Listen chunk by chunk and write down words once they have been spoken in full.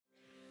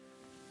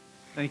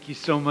Thank you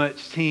so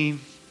much, team,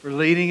 for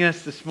leading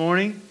us this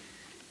morning.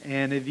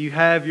 And if you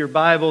have your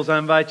Bibles, I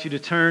invite you to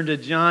turn to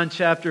John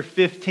chapter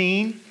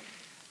 15.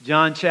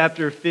 John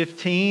chapter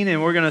 15,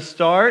 and we're going to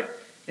start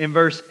in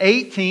verse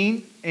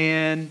 18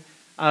 and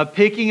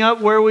picking up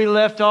where we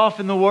left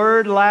off in the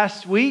Word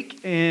last week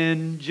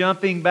and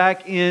jumping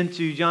back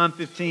into John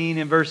 15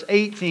 and verse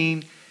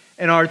 18.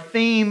 And our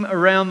theme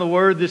around the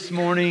Word this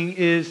morning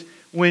is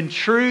when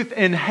truth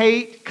and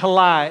hate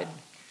collide.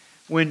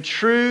 When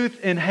truth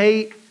and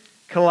hate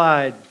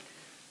collide.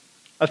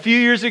 A few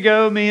years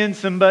ago, me and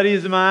some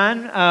buddies of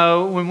mine,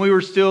 when we were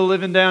still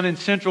living down in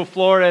Central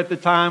Florida at the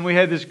time, we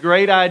had this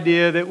great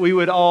idea that we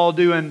would all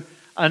do an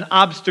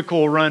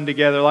obstacle run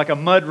together, like a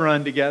mud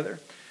run together.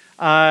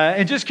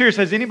 And just curious,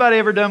 has anybody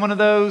ever done one of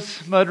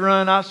those? Mud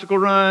run, obstacle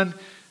run?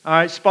 All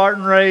right,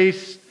 Spartan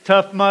race,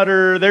 Tough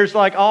Mudder. There's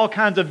like all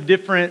kinds of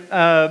different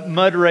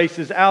mud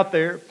races out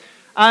there.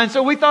 And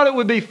so we thought it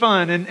would be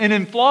fun. And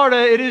in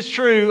Florida, it is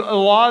true, a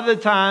lot of the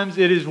times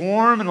it is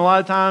warm and a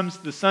lot of times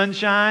the sun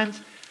shines.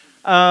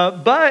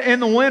 But in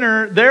the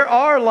winter, there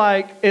are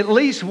like at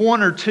least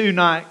one or two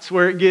nights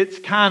where it gets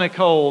kind of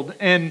cold.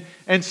 And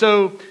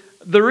so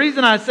the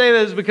reason I say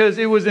that is because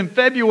it was in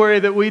February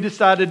that we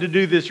decided to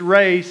do this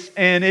race.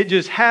 And it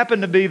just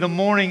happened to be the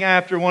morning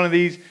after one of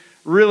these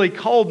really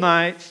cold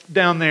nights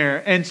down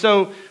there. And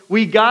so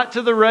we got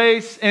to the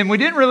race and we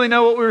didn't really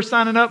know what we were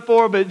signing up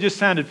for, but it just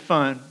sounded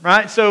fun,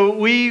 right? So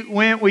we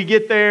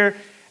get there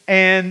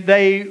and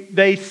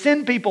they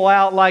send people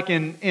out like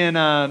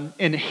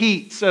in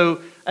heat.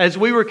 So as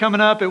we were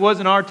coming up, it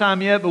wasn't our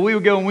time yet, but we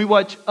would go and we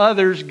watch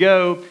others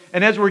go.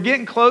 And as we're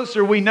getting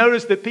closer, we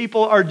notice that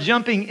people are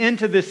jumping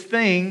into this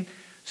thing,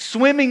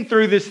 swimming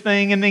through this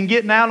thing, and then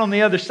getting out on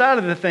the other side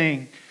of the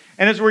thing.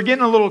 And as we're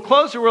getting a little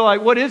closer, we're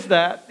like, what is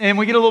that? And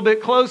we get a little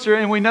bit closer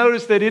and we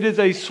notice that it is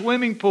a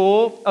swimming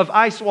pool of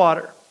ice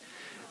water.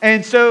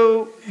 And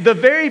so the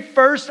very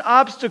first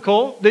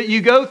obstacle that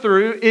you go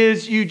through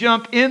is you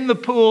jump in the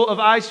pool of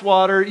ice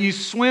water, you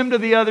swim to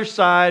the other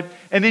side,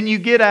 and then you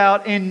get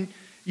out and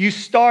you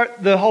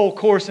start the whole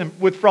course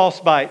with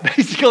frostbite,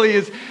 basically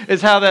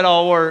is how that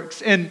all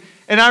works. And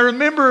I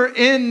remember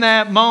in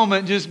that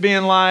moment just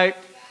being like,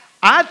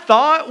 I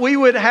thought we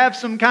would have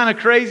some kind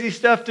of crazy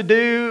stuff to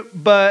do,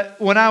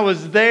 but when I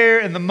was there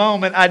in the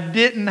moment, I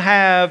didn't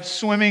have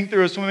swimming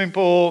through a swimming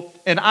pool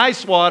in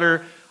ice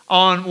water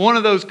on one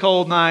of those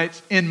cold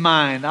nights in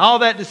mind. All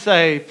that to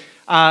say,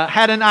 I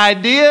had an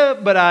idea,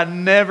 but I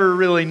never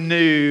really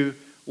knew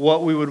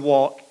what we would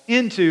walk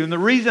into. And the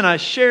reason I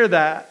share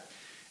that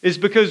is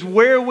because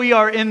where we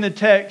are in the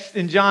text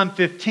in John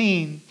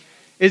 15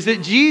 is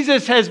that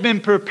Jesus has been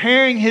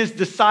preparing his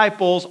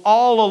disciples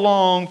all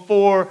along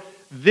for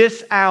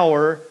this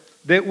hour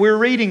that we're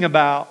reading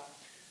about.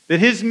 That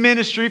his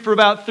ministry for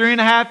about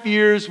 3.5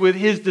 years with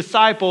his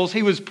disciples,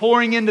 he was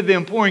pouring into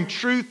them, pouring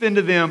truth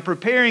into them,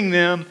 preparing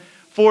them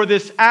for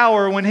this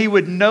hour when he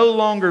would no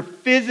longer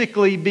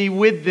physically be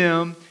with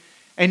them.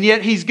 And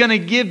yet he's going to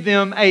give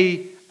them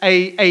a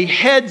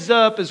heads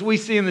up, as we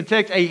see in the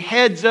text, a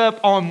heads up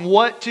on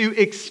what to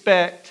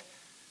expect.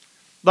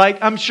 Like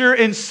I'm sure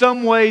in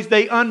some ways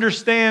they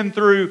understand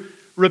through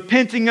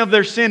repenting of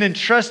their sin and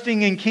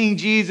trusting in King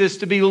Jesus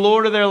to be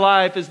Lord of their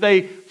life as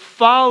they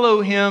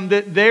follow him,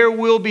 that there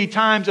will be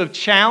times of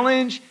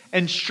challenge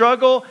and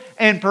struggle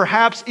and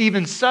perhaps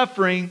even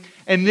suffering.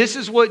 And this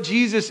is what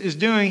Jesus is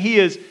doing. He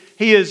is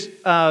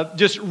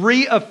just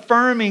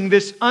reaffirming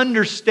this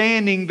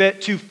understanding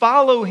that to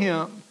follow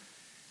him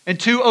and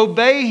to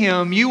obey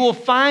him, you will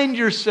find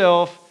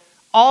yourself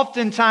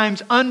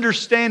oftentimes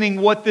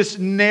understanding what this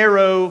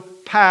narrow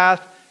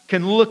path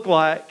can look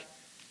like.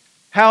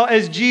 How,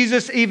 as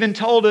Jesus even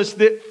told us,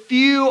 that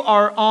few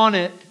are on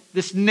it,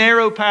 this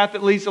narrow path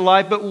that leads to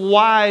life, but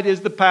wide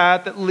is the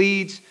path that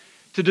leads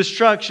to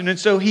destruction. And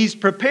so he's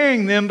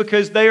preparing them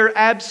because they are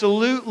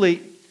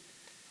absolutely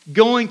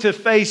going to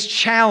face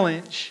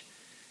challenge.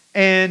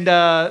 And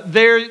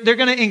they're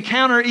going to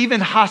encounter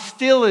even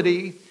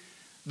hostility,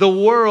 the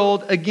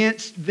world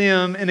against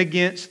them and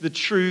against the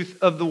truth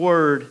of the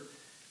word.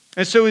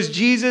 And so as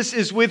Jesus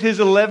is with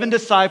his 11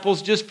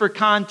 disciples, just for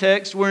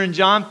context, we're in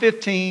John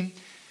 15.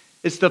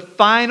 It's the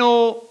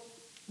final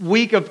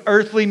week of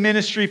earthly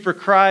ministry for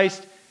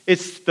Christ.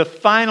 It's the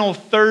final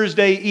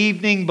Thursday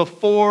evening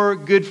before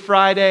Good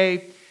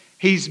Friday.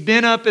 He's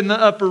been up in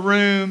the upper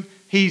room.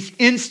 He's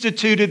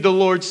instituted the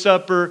Lord's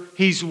Supper.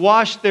 He's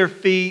washed their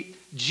feet.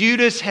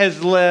 Judas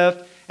has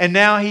left. And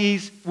now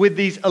he's with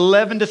these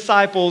 11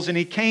 disciples. And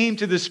he came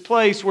to this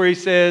place where he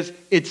says,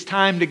 it's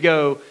time to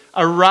go.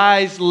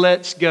 Arise,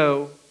 let's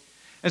go.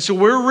 And so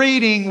we're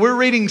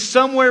reading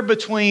somewhere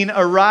between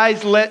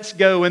arise, let's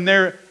go, and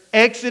they're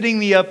exiting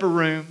the upper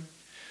room.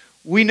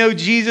 We know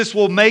Jesus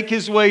will make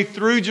his way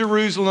through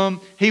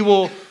Jerusalem. He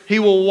will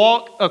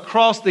walk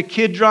across the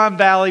Kidron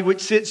Valley,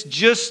 which sits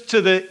just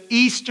to the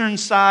eastern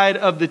side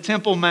of the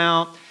Temple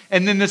Mount.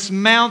 And then this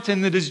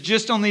mountain that is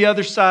just on the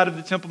other side of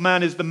the Temple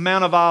Mount is the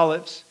Mount of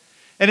Olives.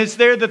 And it's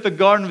there that the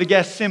Garden of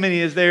Gethsemane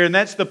is there, and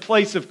that's the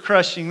place of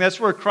crushing. That's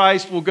where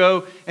Christ will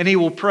go and he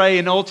will pray,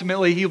 and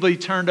ultimately he'll be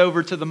turned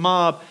over to the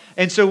mob.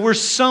 And so we're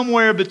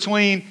somewhere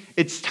between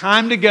it's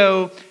time to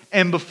go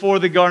and before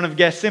the Garden of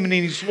Gethsemane.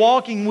 And he's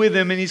walking with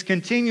them, and he's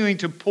continuing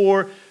to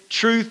pour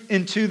truth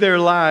into their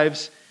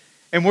lives.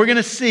 And we're going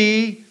to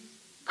see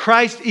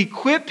Christ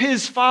equip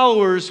his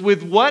followers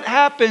with what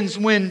happens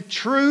when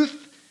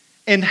truth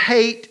and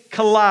hate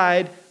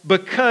collide,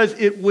 because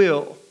it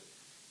will.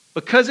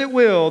 Because it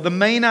will. The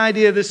main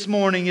idea this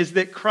morning is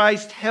that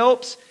Christ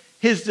helps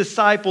his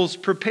disciples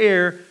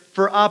prepare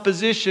for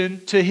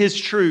opposition to his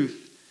truth.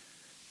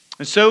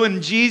 And so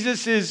in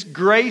Jesus'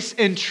 grace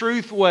and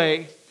truth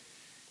way,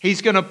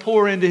 he's going to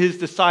pour into his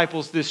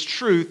disciples this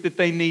truth that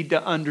they need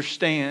to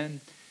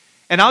understand.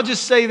 And I'll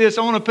just say this,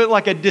 I want to put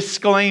like a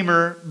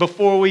disclaimer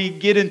before we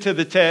get into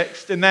the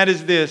text, and that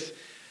is this.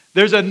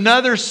 There's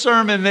another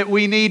sermon that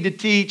we need to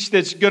teach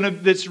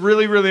that's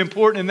really, really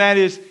important, and that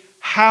is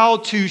how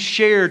to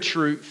share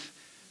truth,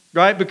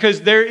 right?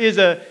 Because there is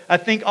I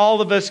think all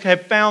of us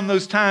have found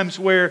those times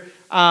where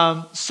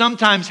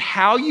sometimes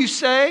how you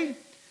say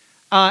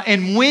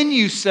and when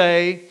you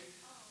say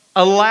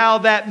allow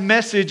that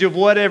message of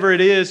whatever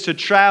it is to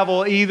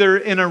travel either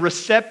in a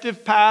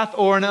receptive path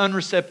or an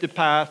unreceptive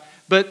path.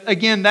 But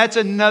again, that's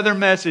another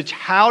message.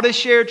 How to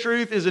share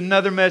truth is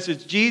another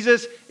message.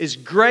 Jesus is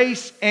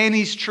grace and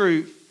he's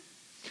truth.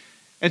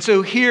 And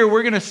so here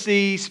we're going to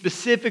see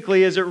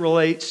specifically as it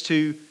relates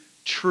to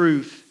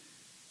truth.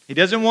 He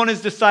doesn't want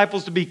his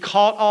disciples to be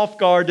caught off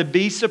guard, to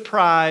be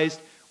surprised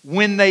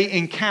when they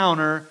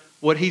encounter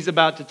what he's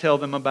about to tell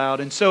them about.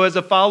 And so as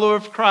a follower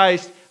of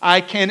Christ, I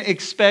can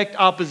expect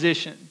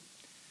opposition.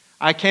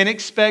 I can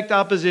expect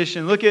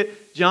opposition. Look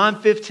at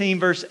John 15,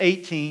 verse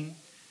 18.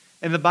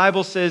 And the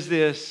Bible says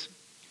this: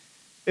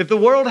 if the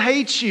world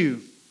hates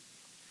you,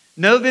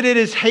 know that it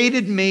has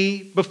hated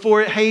me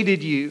before it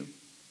hated you.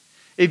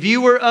 If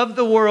you were of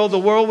the world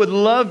would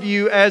love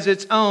you as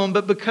its own.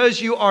 But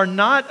because you are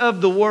not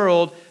of the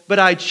world, but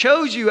I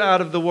chose you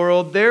out of the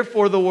world,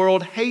 therefore the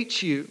world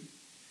hates you.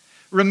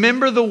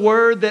 Remember the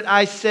word that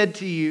I said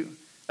to you.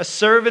 A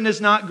servant is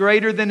not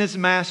greater than his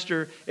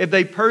master. If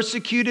they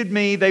persecuted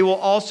me, they will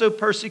also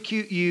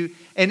persecute you.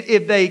 And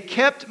if they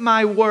kept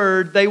my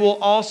word, they will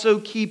also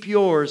keep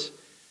yours.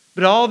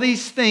 But all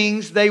these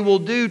things they will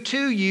do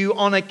to you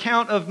on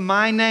account of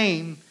my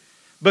name,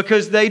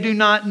 because they do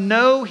not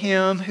know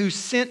him who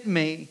sent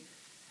me.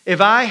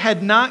 If I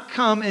had not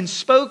come and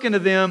spoken to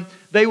them,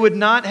 they would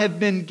not have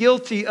been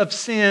guilty of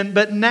sin,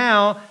 but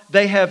now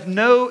they have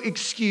no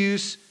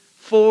excuse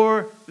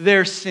for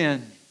their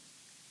sin.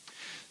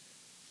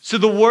 So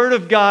the Word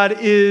of God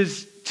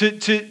is,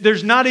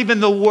 there's not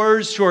even the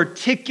words to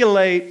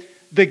articulate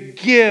the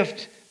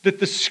gift that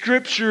the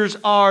Scriptures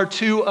are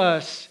to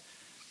us.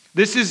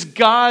 This is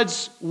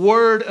God's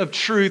Word of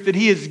truth that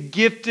He has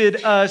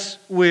gifted us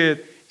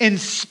with,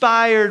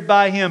 inspired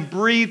by Him,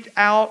 breathed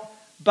out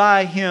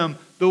by Him.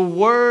 The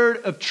Word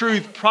of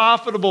truth,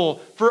 profitable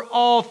for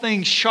all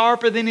things,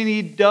 sharper than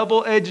any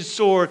double-edged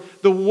sword.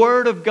 The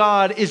Word of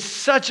God is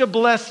such a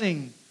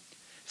blessing.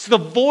 It's the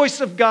voice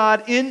of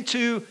God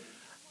into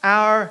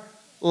our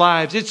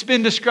lives. It's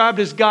been described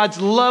as God's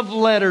love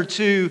letter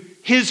to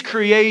His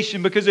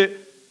creation because it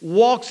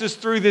walks us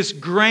through this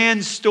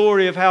grand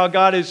story of how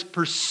God has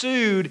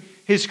pursued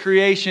His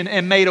creation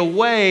and made a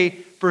way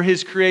for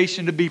His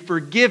creation to be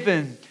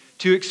forgiven,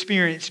 to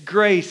experience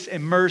grace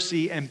and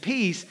mercy and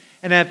peace,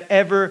 and have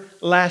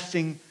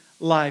everlasting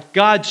life.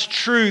 God's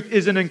truth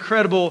is an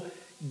incredible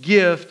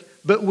gift,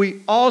 but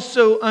we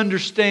also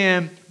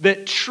understand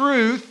that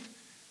truth,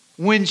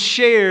 when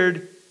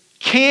shared,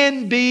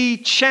 can be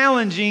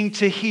challenging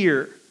to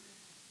hear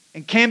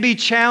and can be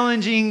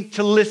challenging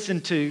to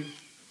listen to,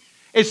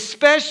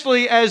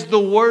 especially as the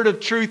word of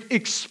truth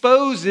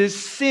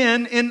exposes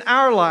sin in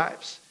our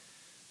lives.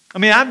 I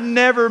mean, I've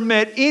never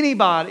met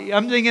anybody,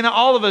 I'm thinking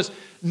all of us,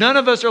 none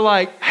of us are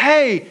like,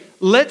 hey,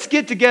 let's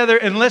get together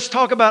and let's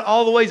talk about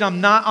all the ways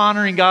I'm not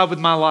honoring God with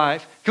my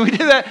life. Can we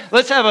do that?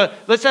 Let's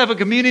have a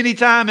community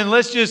time and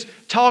let's just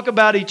talk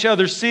about each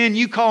other's sin.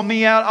 You call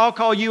me out, I'll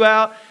call you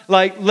out.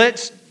 Like,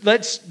 let's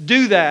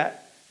do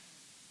that.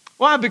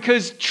 Why?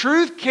 Because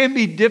truth can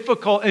be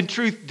difficult, and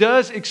truth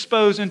does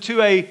expose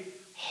into a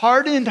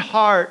hardened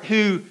heart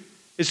who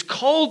is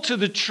cold to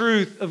the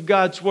truth of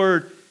God's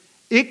word.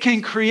 It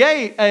can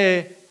create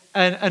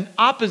an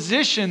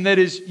opposition that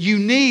is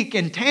unique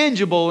and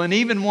tangible, and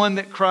even one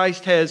that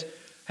Christ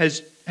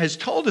has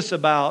told us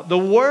about. The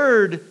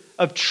word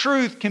of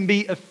truth can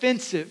be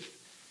offensive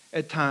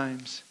at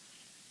times.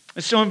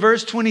 And so in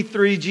verse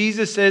 23,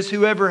 Jesus says,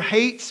 whoever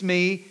hates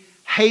me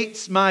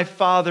hates my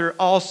Father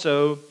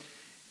also.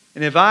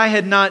 And if I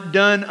had not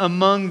done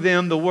among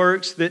them the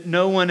works that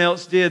no one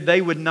else did, they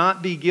would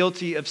not be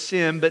guilty of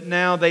sin. But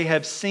now they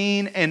have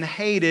seen and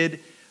hated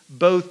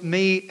both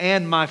me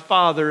and my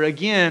Father.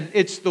 Again,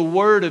 it's the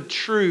word of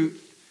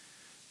truth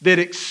that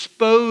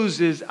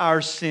exposes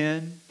our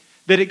sin,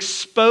 that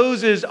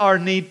exposes our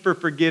need for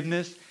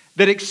forgiveness,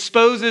 that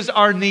exposes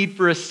our need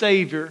for a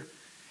Savior.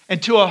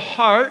 And to a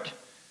heart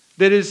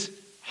that is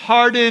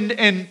hardened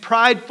and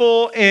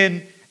prideful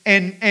and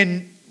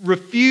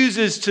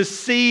refuses to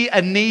see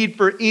a need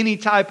for any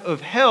type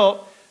of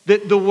help,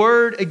 that the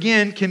word,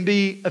 again, can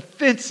be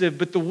offensive.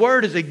 But the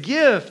word is a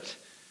gift.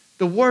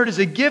 The word is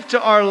a gift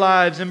to our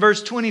lives. In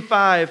verse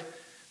 25,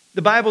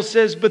 the Bible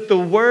says, "But the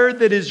word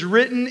that is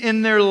written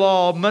in their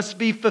law must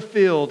be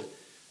fulfilled,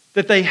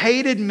 that they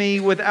hated me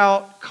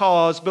without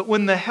cause. But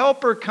when the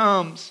Helper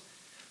comes,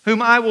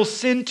 whom I will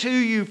send to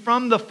you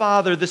from the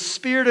Father, the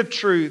Spirit of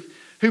truth,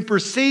 who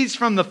proceeds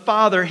from the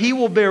Father, He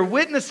will bear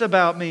witness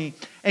about me.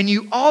 And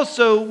you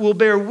also will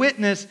bear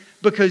witness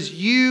because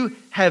you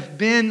have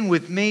been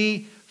with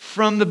me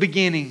from the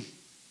beginning."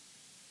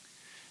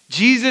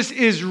 Jesus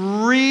is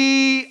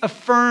reaffirming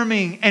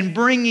and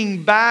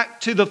bringing back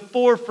to the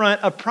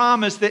forefront a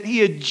promise that He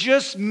had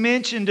just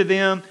mentioned to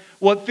them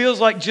what feels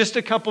like just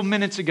a couple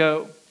minutes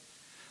ago.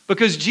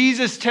 Because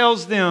Jesus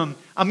tells them,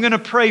 "I'm going to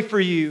pray for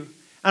you.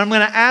 And I'm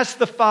going to ask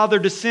the Father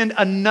to send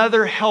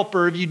another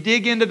helper." If you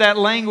dig into that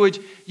language,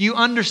 you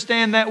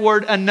understand that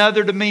word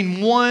 "another" to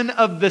mean one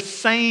of the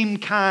same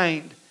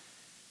kind.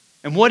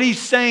 And what He's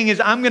saying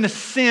is, I'm going to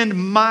send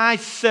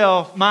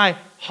myself, my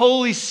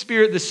Holy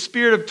Spirit, the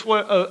Spirit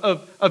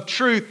of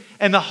truth.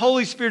 And the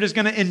Holy Spirit is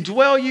going to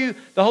indwell you.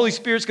 The Holy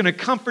Spirit is going to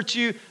comfort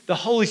you. The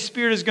Holy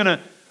Spirit is going to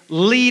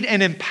lead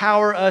and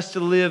empower us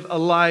to live a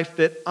life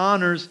that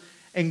honors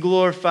and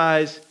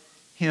glorifies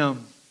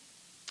Him.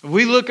 If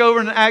we look over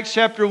in Acts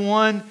chapter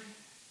 1,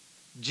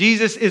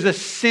 Jesus is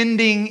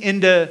ascending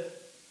into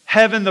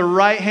heaven, the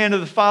right hand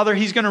of the Father.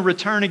 He's going to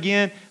return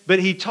again. But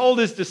He told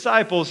His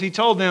disciples,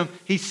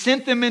 He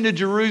sent them into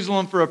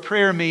Jerusalem for a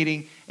prayer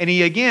meeting. And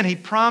He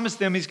promised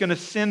them He's going to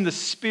send the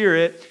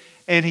Spirit.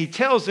 And He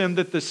tells them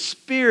that the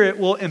Spirit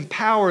will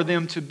empower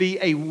them to be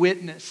a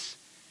witness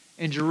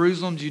in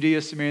Jerusalem,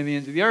 Judea, Samaria, and the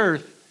ends of the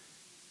earth.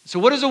 So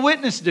what does a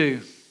witness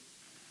do?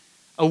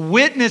 A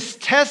witness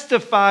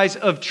testifies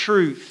of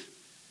truth.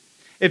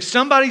 If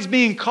somebody's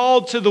being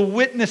called to the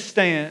witness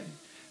stand,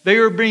 they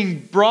are being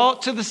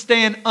brought to the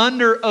stand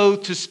under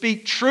oath to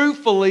speak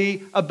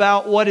truthfully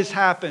about what has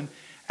happened.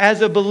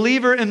 As a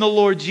believer in the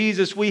Lord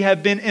Jesus, we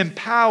have been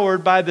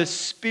empowered by the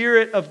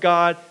Spirit of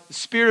God, the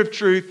Spirit of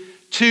truth,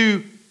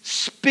 to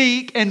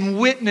speak and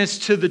witness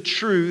to the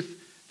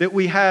truth that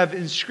we have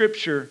in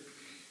Scripture.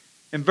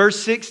 In verse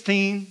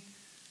 16,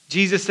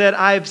 Jesus said,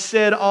 "I have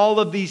said all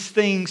of these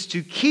things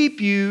to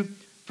keep you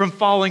from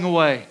falling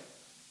away."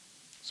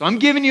 So I'm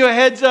giving you a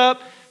heads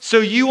up so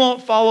you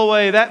won't fall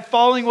away. That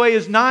falling away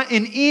is not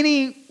in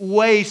any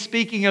way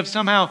speaking of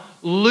somehow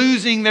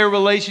losing their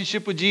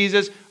relationship with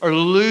Jesus or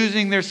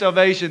losing their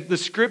salvation. The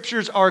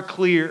Scriptures are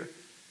clear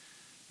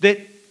that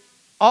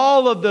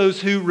all of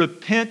those who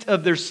repent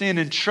of their sin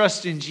and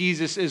trust in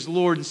Jesus as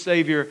Lord and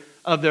Savior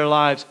of their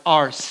lives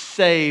are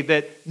saved.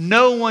 That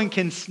no one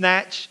can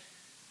snatch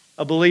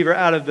a believer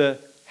out of the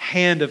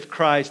hand of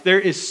Christ. There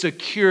is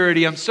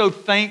security. I'm so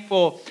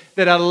thankful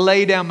that I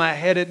lay down my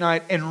head at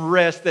night and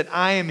rest, that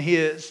I am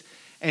His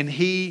and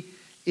He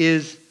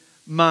is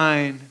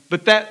mine.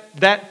 But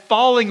that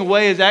falling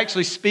away is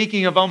actually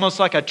speaking of almost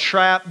like a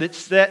trap that's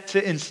set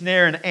to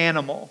ensnare an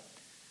animal.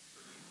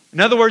 In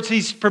other words,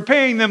 He's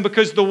preparing them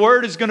because the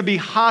word is going to be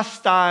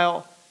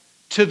hostile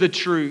to the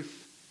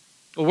truth.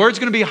 The word's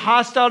going to be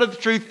hostile to the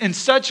truth in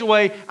such a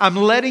way, I'm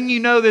letting you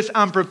know this,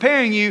 I'm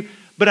preparing you,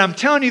 but I'm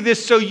telling you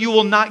this so you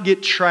will not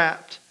get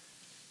trapped.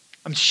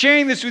 I'm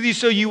sharing this with you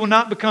so you will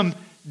not become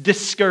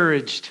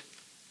discouraged.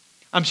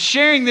 I'm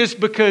sharing this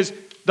because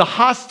the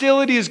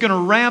hostility is going to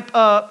ramp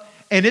up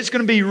and it's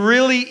going to be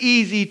really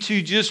easy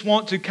to just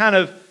want to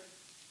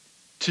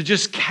to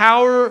just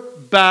cower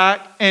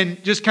back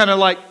and just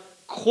like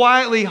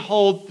quietly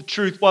hold the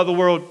truth while the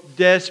world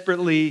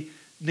desperately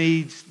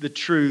needs the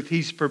truth.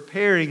 He's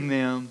preparing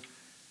them.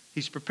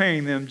 He's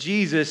preparing them.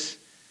 Jesus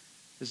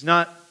has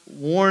not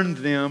warned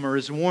them or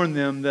has warned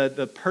them that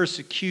the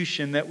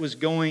persecution that was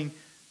going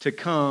to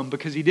come,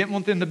 because He didn't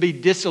want them to be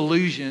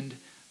disillusioned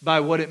by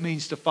what it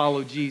means to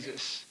follow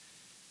Jesus.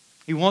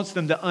 He wants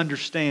them to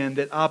understand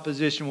that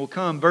opposition will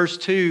come. Verse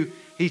 2,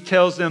 He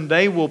tells them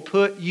they will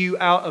put you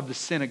out of the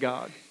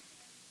synagogue.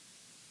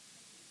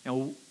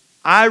 Now,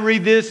 I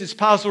read this, it's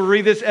possible to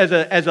read this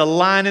as a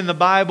line in the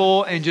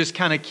Bible and just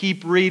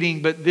keep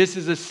reading, but this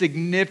is a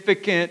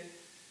significant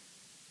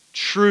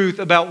truth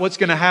about what's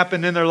going to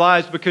happen in their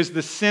lives, because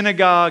the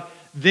synagogue,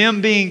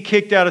 them being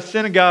kicked out of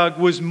synagogue,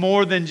 was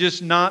more than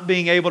just not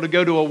being able to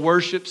go to a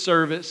worship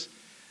service.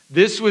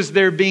 This was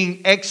their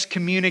being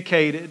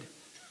excommunicated.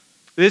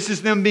 This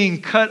is them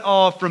being cut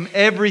off from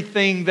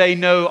everything they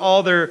know,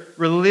 all their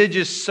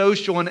religious,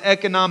 social, and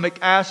economic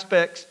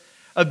aspects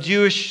of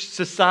Jewish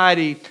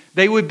society.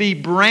 They would be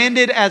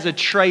branded as a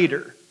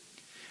traitor.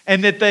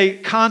 And that the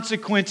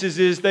consequences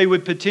is they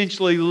would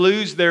potentially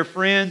lose their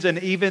friends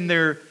and even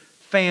their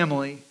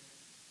family.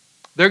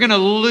 They're going to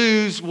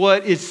lose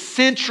what is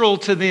central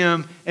to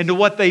them and to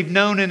what they've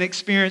known and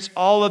experienced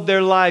all of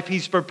their life.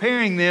 He's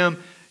preparing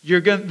them. They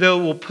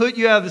will put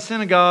you out of the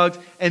synagogues.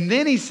 And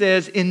then He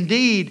says,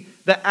 indeed,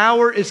 the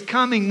hour is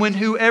coming when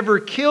whoever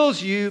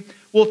kills you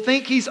will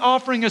think he's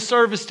offering a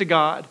service to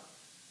God.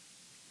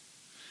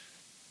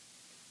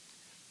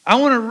 I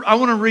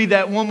want to read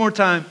that one more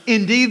time.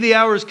 Indeed, the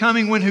hour is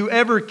coming when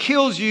whoever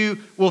kills you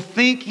will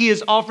think he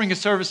is offering a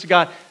service to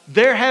God.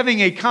 They're having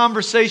a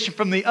conversation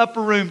from the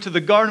upper room to the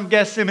Garden of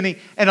Gethsemane,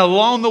 and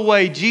along the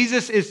way,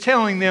 Jesus is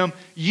telling them,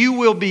 you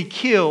will be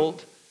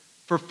killed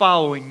for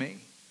following me.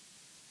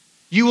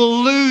 You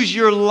will lose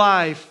your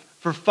life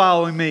for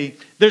following me.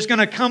 There's going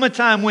to come a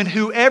time when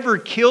whoever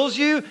kills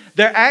you,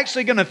 they're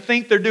actually going to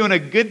think they're doing a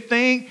good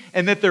thing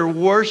and that they're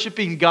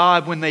worshiping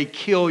God when they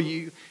kill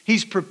you.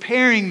 He's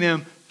preparing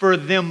them for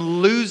them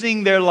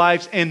losing their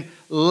lives and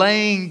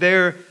laying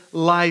their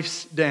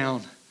lives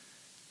down.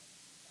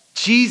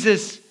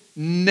 Jesus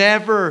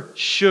never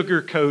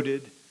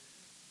sugarcoated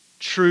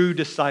true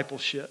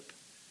discipleship.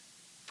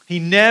 He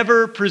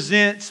never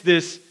presents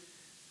this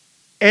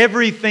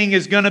everything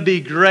is going to be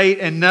great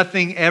and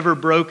nothing ever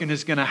broken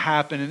is going to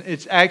happen. And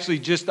it's actually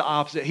just the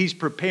opposite. He's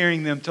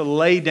preparing them to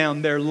lay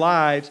down their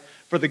lives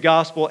for the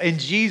gospel. And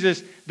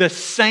Jesus, the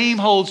same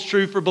holds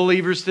true for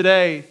believers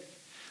today.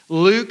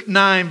 Luke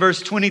 9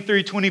 verse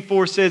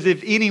 23-24 says,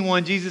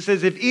 Jesus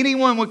says, if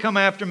anyone would come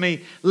after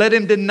me, let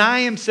him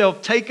deny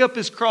himself, take up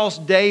his cross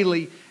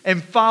daily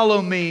and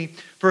follow me.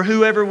 For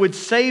whoever would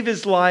save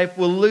his life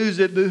will lose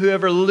it, but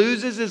whoever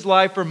loses his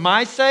life for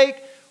my sake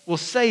will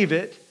save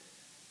it.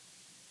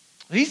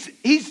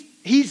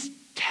 He's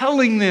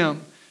telling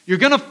them, you're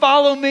going to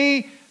follow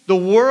me. The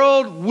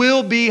world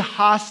will be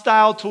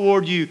hostile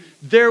toward you.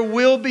 There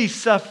will be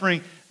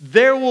suffering.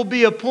 There will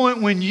be a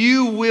point when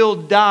you will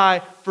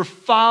die for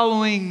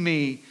following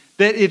me.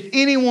 That if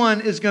anyone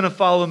is going to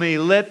follow me,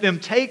 let them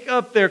take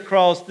up their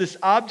cross, this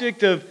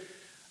object of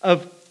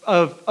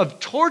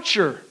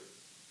torture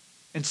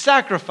and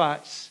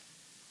sacrifice,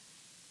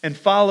 and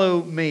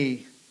follow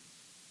me.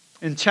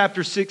 In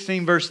chapter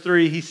 16, verse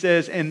 3, he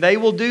says, and they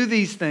will do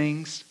these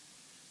things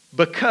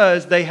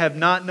because they have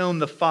not known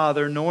the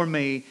Father nor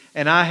me.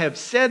 And I have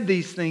said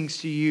these things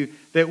to you,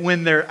 that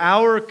when their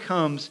hour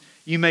comes,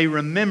 you may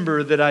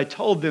remember that I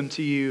told them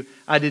to you.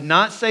 I did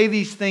not say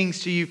these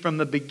things to you from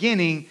the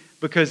beginning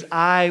because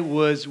I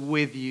was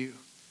with you.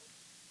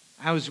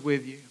 I was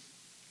with you.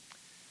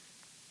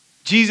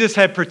 Jesus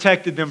had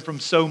protected them from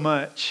so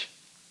much.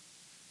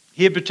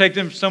 He had protected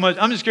them from so much.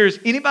 I'm just curious,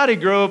 anybody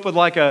grow up with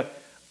like a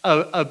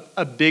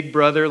big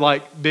brother,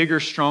 like bigger,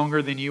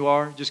 stronger than you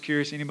are? Just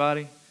curious,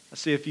 anybody? I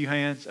see a few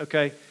hands.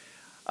 Okay.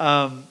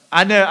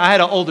 I know I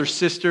had an older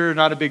sister,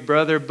 not a big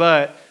brother,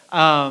 but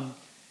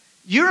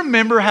you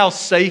remember how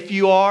safe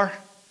you are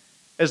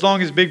as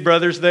long as big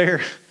brother's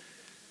there?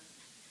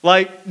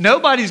 Like,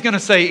 nobody's going to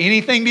say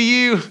anything to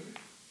you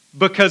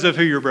because of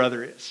who your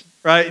brother is,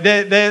 right?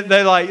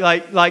 They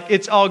like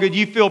it's all good.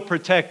 You feel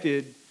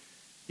protected.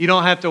 You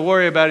don't have to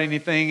worry about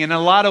anything. In a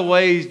lot of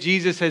ways,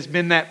 Jesus has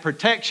been that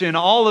protection.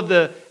 All of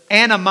the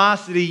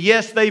animosity,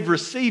 yes, they've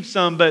received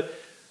some, but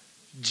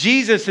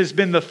Jesus has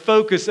been the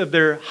focus of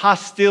their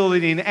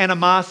hostility and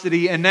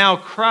animosity. And now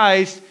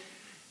Christ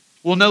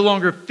will no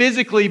longer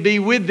physically be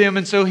with them.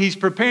 And so he's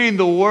preparing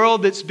the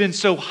world that's been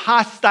so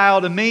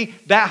hostile to me.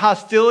 That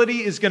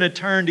hostility is going to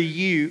turn to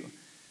you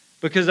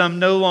because I'm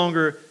no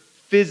longer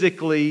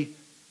physically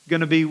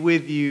going to be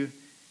with you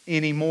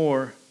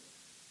anymore.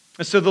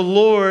 And so the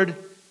Lord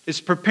is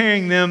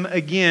preparing them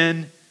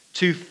again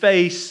to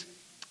face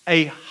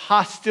a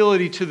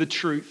hostility to the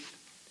truth.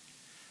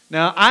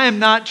 Now, I am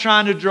not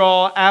trying to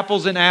draw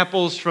apples and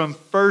apples from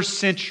first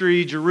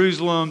century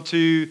Jerusalem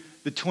to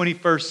the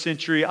 21st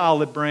century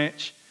Olive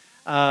Branch,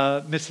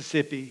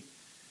 Mississippi.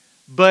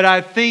 But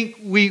I think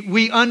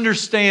we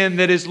understand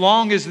that as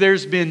long as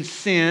there's been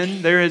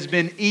sin, there has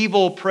been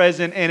evil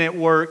present and at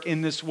work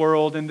in this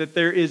world, and that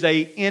there is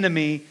an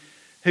enemy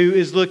who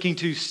is looking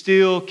to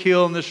steal,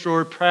 kill, and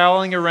destroy,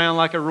 prowling around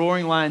like a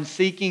roaring lion,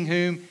 seeking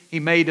whom he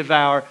may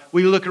devour.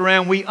 We look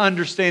around, we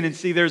understand and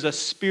see there's a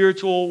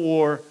spiritual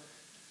war.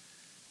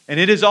 And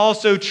it is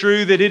also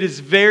true that it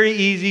is very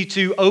easy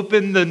to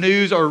open the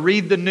news or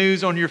read the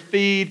news on your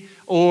feed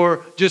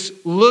or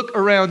just look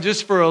around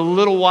just for a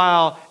little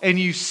while and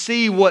you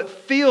see what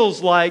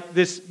feels like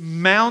this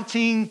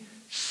mounting,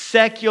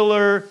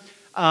 secular,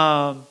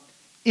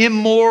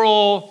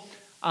 immoral,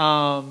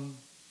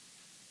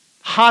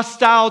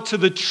 hostile to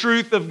the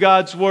truth of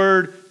God's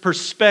Word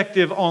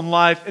perspective on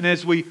life. And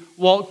as we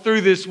walk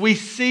through this, we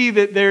see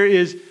that there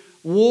is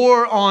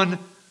war on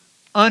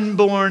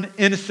unborn,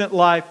 innocent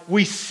life.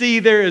 We see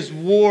there is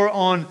war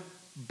on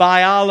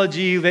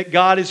biology, that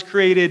God has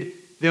created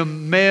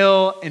them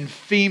male and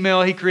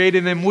female. He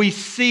created them. We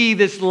see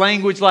this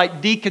language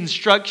like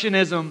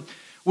deconstructionism,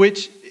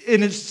 which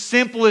in its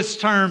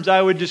simplest terms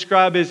I would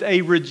describe as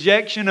a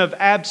rejection of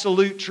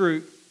absolute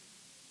truth.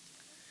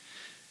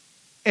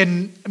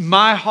 And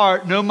my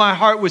heart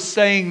was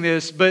saying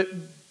this, but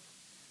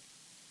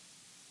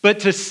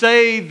to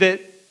say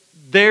that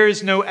there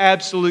is no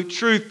absolute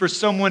truth, for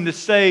someone to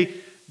say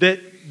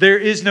that there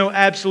is no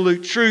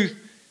absolute truth,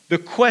 the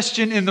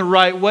question in the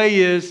right way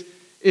is,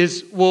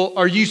 well,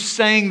 are you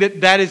saying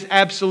that that is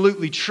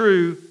absolutely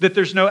true, that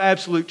there's no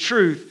absolute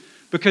truth?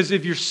 Because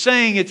if you're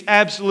saying it's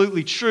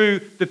absolutely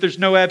true, that there's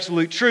no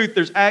absolute truth,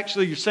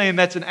 you're saying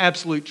that's an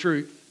absolute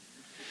truth.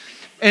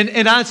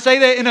 And I say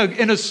that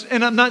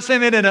and I'm not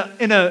saying that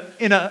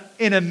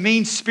in a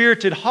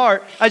mean-spirited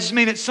heart. I just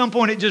mean at some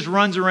point it just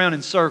runs around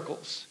in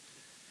circles.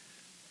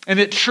 And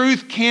that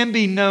truth can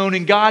be known,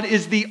 and God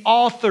is the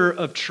author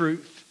of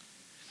truth.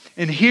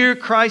 And here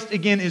Christ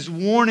again is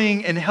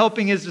warning and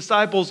helping His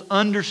disciples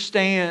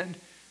understand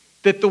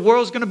that the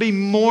world's going to be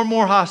more and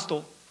more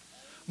hostile.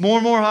 More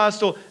and more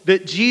hostile,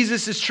 that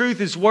Jesus is truth,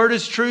 His Word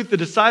is truth. The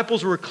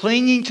disciples were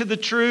clinging to the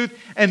truth,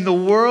 and the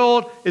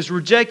world is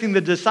rejecting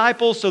the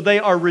disciples, so they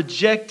are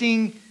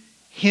rejecting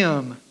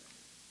Him.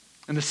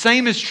 And the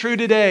same is true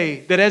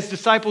today, that as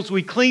disciples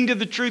we cling to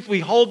the truth, we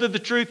hold to the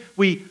truth,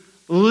 we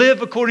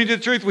live according to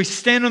the truth, we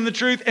stand on the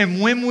truth,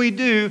 and when we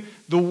do,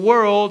 the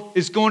world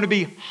is going to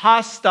be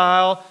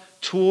hostile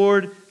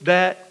toward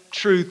that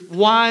truth.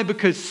 Why?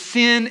 Because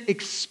truth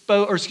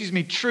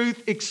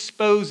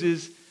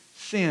exposes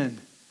sin.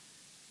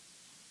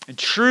 And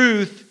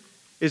truth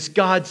is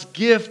God's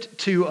gift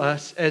to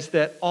us as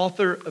that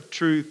author of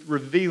truth,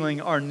 revealing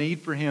our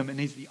need for Him. And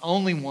He's the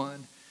only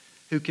one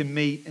who can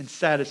meet and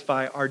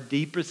satisfy our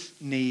deepest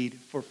need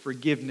for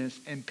forgiveness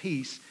and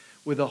peace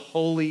with a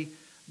holy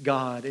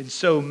God. And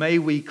so may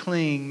we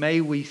cling,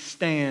 may we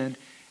stand.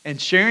 And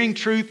sharing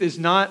truth is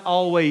not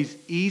always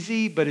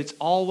easy, but it's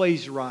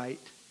always right.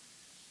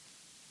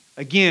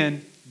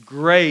 Again,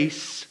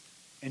 grace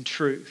and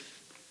truth.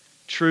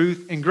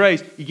 Truth and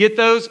grace. You get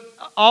those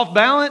off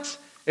balance?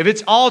 If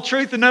it's all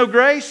truth and no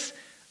grace,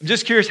 I'm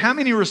just curious, how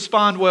many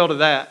respond well to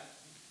that?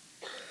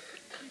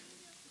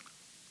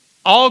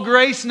 All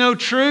grace, no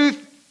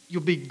truth,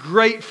 you'll be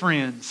great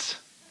friends.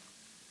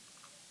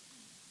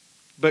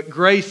 But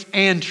grace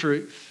and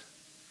truth.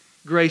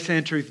 Grace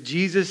and truth.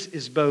 Jesus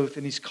is both,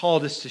 and He's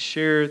called us to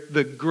share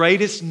the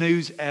greatest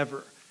news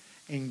ever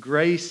in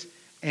grace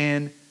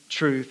and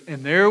truth.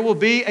 And there will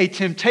be a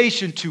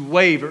temptation to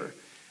waver.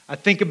 I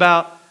think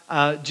about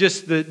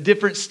just the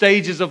different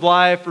stages of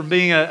life, from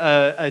being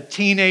a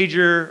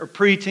teenager or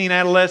preteen,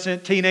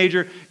 adolescent,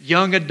 teenager,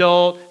 young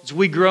adult. As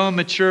we grow and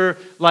mature,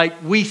 like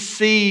we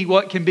see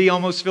what can be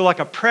almost feel like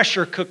a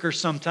pressure cooker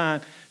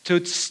sometimes,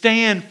 to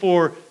stand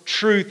for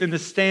truth and to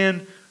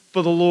stand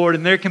for the Lord.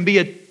 And there can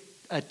be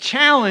a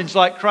challenge,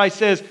 like Christ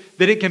says,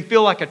 that it can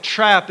feel like a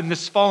trap and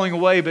this falling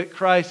away. But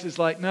Christ is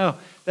like, no,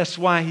 that's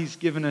why He's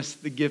given us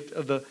the gift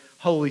of the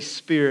Holy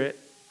Spirit.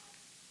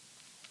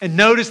 And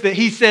notice that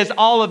He says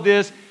all of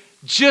this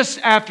just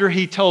after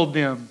He told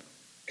them,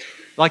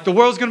 like, the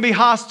world's going to be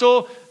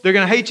hostile, they're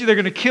going to hate you, they're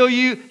going to kill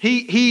you.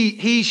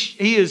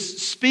 He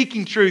is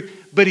speaking truth,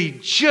 but He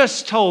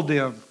just told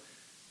them,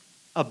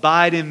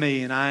 abide in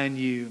Me and I in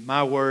you,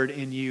 my word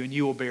in you, and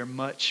you will bear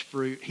much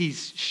fruit.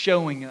 He's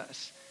showing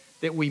us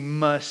that we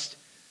must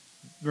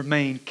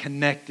remain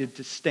connected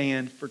to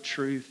stand for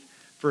truth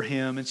for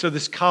Him. And so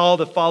this call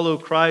to follow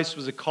Christ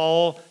was a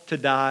call to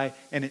die,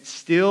 and it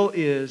still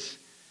is.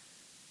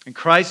 And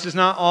Christ does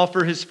not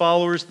offer His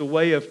followers the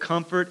way of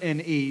comfort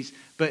and ease,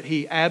 but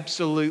He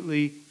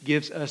absolutely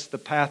gives us the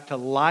path to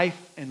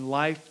life and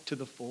life to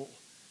the full.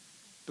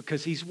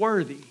 Because He's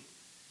worthy.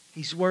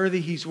 He's worthy,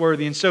 He's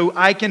worthy. And so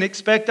I can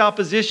expect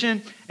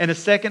opposition. And a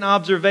second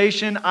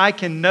observation, I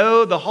can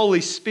know the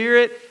Holy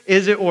Spirit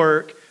is at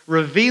work,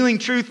 revealing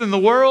truth in the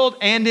world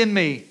and in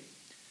me.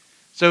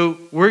 So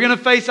we're going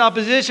to face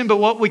opposition, but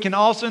what we can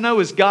also know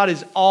is God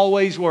is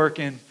always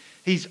working.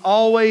 He's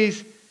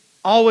always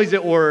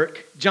at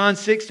work. John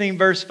 16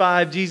 verse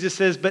 5, Jesus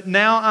says, "But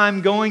now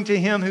I'm going to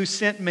Him who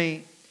sent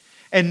Me,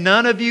 and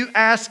none of you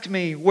ask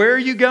me, 'Where are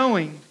you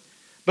going?'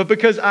 But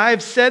because I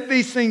have said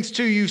these things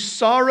to you,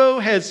 sorrow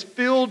has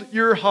filled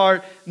your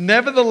heart.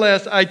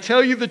 Nevertheless, I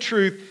tell you the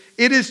truth,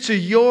 it is to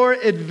your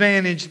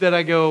advantage that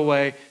I go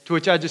away." To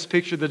which I just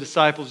picture the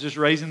disciples just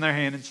raising their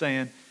hand and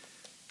saying,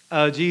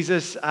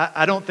 Jesus,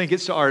 I don't think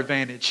it's to our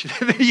advantage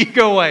that you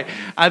go away.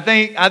 I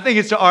think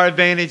it's to our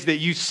advantage that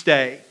you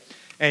stay.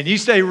 And you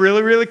stay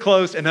really, really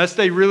close, and us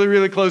stay really,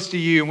 really close to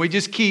you. And we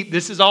just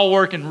this is all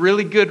working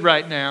really good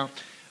right now.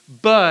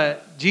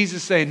 But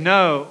Jesus saying,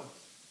 no,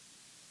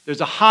 there's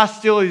a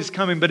hostility that's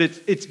coming, but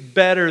it's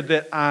better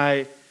that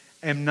I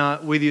am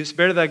not with you. It's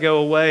better that I go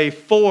away.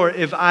 For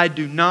if I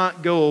do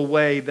not go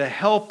away, the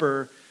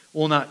Helper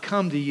will not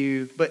come to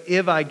you. But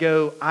if I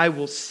go, I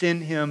will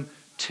send Him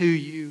to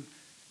you.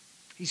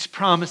 He's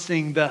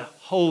promising the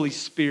Holy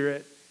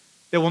Spirit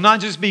that will not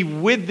just be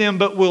with them,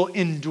 but will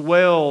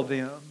indwell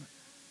them.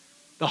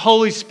 The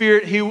Holy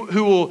Spirit who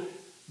will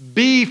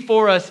be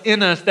for us,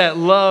 in us, that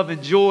love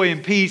and joy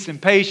and peace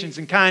and patience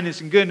and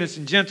kindness and goodness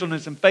and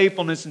gentleness and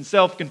faithfulness and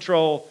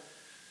self-control.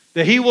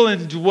 That He will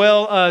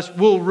indwell us,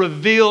 will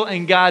reveal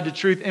and guide the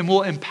truth, and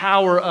will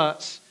empower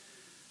us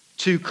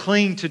to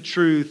cling to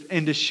truth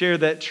and to share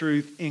that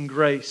truth in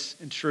grace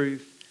and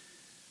truth.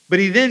 But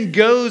He then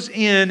goes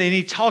in and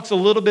He talks a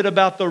little bit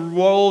about the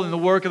role and the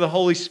work of the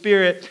Holy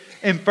Spirit.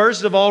 And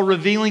first of all,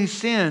 revealing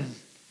sin.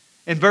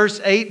 In verse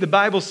 8, the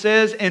Bible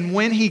says, "And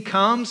when He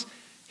comes,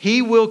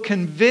 He will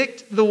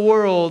convict the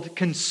world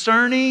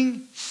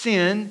concerning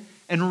sin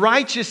and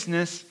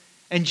righteousness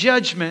and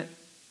judgment."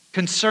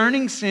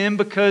 Concerning sin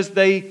because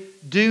they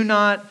do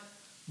not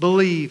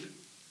believe.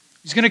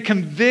 He's going to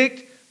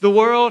convict the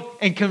world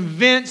and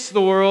convince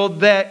the world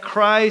that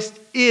Christ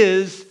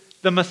is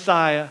the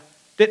Messiah,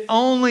 that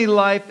only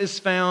life is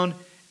found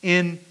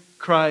in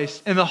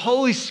Christ. And the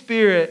Holy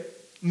Spirit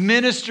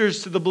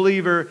ministers to the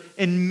believer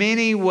in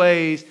many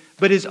ways,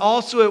 but is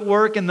also at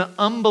work in the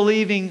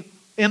unbelieving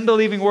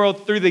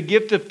world through the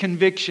gift of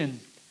conviction.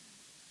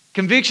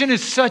 Conviction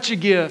is such a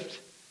gift.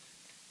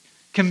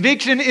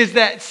 Conviction is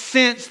that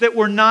sense that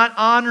we're not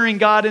honoring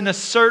God in a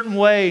certain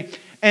way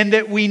and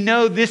that we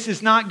know this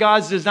is not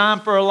God's design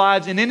for our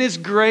lives. And in His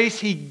grace,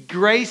 He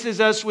graces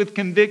us with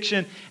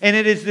conviction. And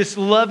it is this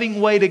loving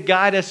way to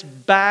guide us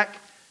back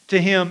to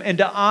Him and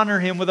to honor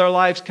Him with our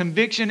lives.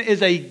 Conviction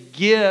is a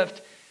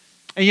gift.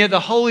 And yet the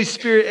Holy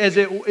Spirit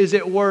is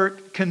at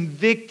work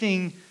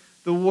convicting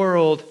the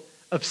world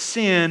of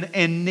sin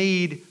and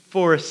need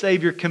for a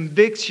Savior.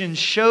 Conviction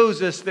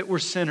shows us that we're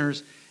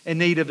sinners in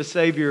need of a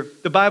Savior.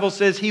 The Bible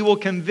says He will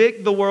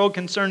convict the world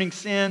concerning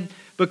sin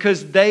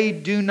because they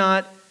do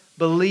not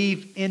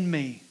believe in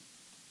me.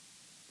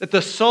 That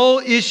the sole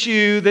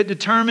issue that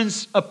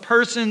determines a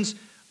person's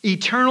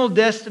eternal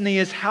destiny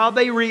is how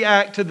they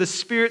react to the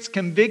Spirit's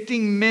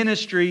convicting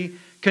ministry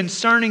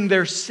concerning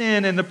their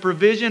sin and the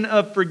provision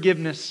of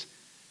forgiveness.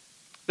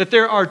 That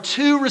there are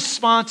two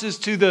responses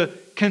to the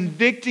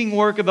convicting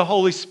work of the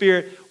Holy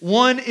Spirit.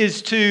 One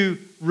is to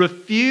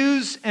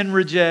refuse and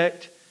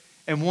reject,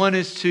 and one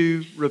is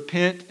to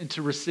repent and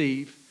to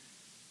receive.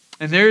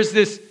 And there's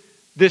this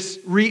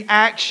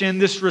reaction,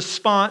 this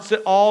response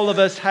that all of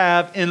us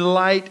have in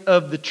light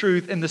of the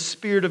truth, and the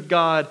Spirit of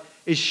God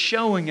is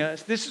showing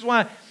us. This is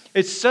why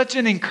it's such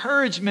an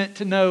encouragement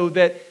to know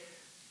that,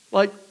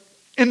 like,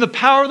 in the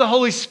power of the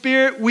Holy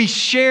Spirit, we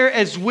share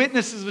as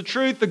witnesses of the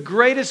truth the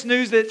greatest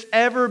news that's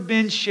ever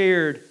been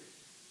shared.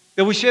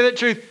 That we share that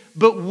truth,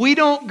 but we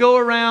don't go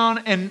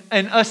around and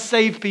us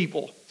save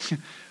people.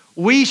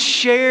 We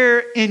share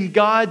in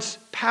God's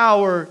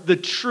power the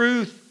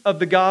truth of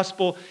the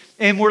gospel.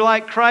 And we're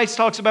like Christ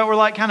talks about, we're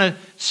like kind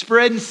of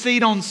spreading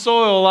seed on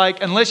soil.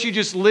 Like, unless you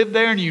just live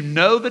there and you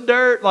know the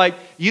dirt, like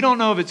you don't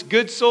know if it's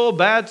good soil,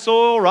 bad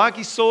soil,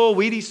 rocky soil,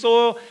 weedy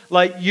soil.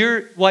 Like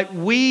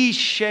we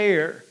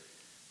share.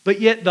 But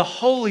yet the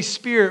Holy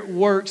Spirit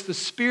works, the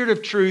Spirit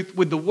of truth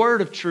with the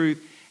Word of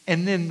truth.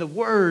 And then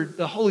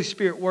the Holy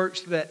Spirit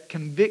works through that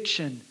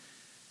conviction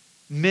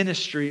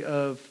ministry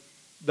of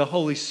the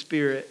Holy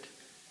Spirit.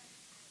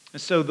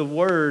 And so the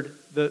Word,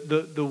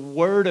 the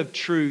Word of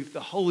truth, the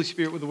Holy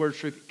Spirit with the Word of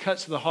truth, it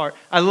cuts to the heart.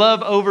 I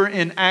love over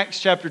in Acts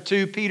chapter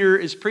 2, Peter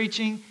is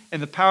preaching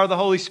in the power of the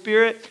Holy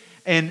Spirit.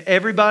 And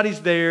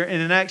everybody's there.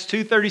 And in Acts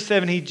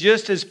 2:37, he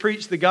just has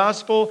preached the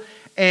gospel.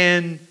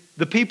 And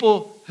the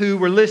people who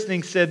were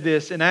listening said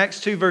this in Acts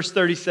 2 verse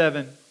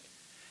 37.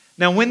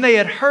 Now when they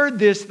had heard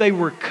this, they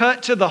were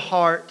cut to the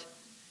heart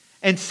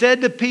and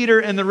said to Peter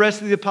and the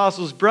rest of the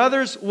apostles,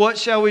 "Brothers, what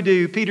shall we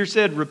do?" Peter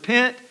said,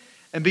 "Repent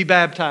and be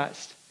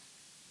baptized."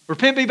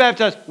 Repent, be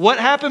baptized. What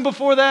happened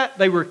before that?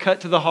 They were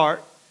cut to the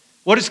heart.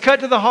 What is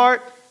cut to the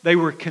heart? They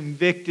were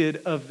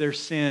convicted of their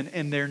sin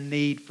and their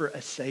need for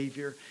a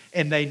Savior.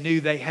 And they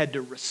knew they had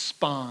to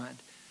respond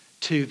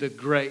to the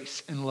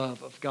grace and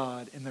love of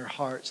God in their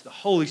hearts. The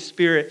Holy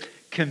Spirit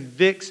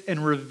convicts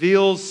and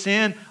reveals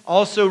sin,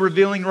 also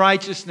revealing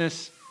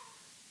righteousness.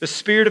 The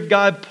Spirit of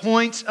God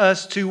points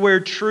us to where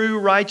true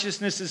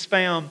righteousness is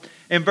found.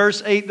 In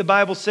verse 8, the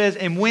Bible says,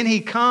 "And when He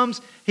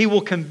comes, He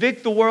will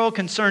convict the world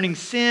concerning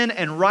sin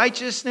and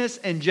righteousness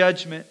and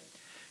judgment.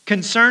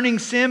 Concerning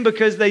sin,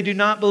 because they do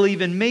not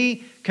believe in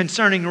me.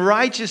 Concerning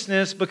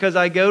righteousness, because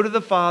I go to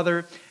the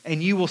Father,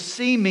 and you will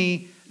see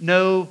me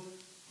no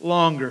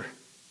longer."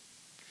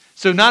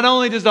 So not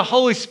only does the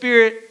Holy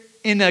Spirit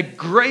in a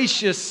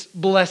gracious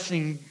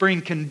blessing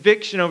bring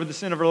conviction over the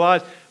sin of our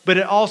lives, but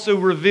it also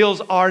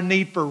reveals our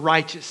need for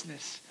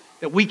righteousness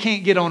that we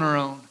can't get on our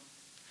own.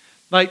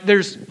 Like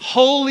there's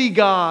holy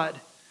God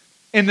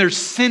and there's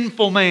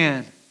sinful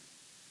man.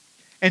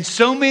 And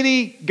so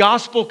many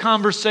gospel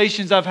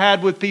conversations I've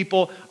had with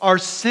people are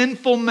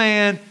sinful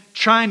man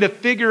trying to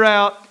figure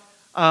out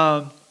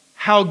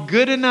how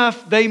good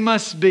enough they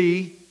must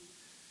be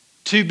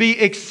to be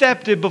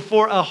accepted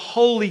before a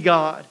holy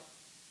God.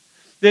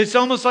 It's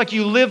almost like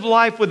you live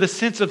life with a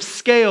sense of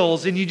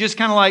scales and you just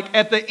kind of like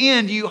at the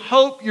end you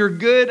hope your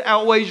good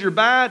outweighs your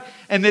bad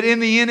and that in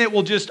the end it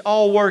will just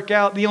all work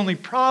out. The only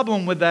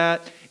problem with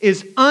that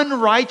is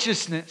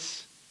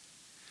unrighteousness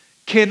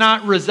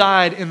cannot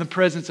reside in the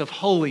presence of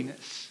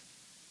holiness.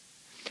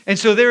 And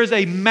so there is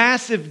a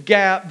massive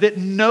gap that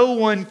no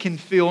one can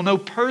fill, no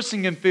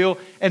person can fill.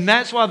 And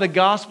that's why the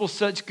gospel is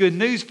such good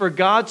news. For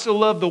God so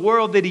loved the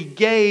world that He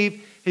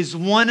gave His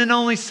one and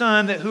only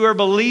Son, that whoever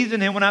believes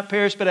in Him will not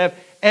perish but have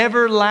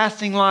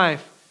everlasting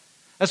life.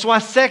 That's why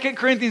 2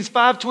 Corinthians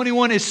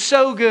 5:21 is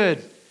so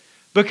good.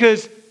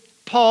 Because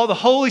Paul, the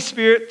Holy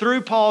Spirit,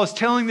 through Paul, is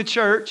telling the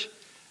church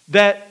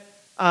that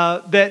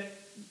I'm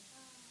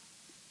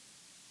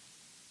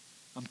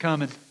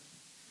coming.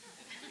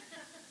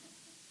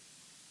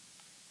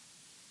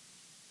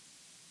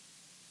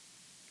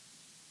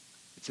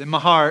 It's in my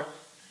heart,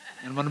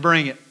 and I'm going to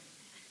bring it.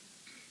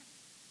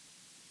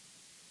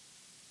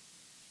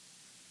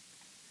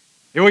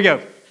 Here we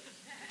go.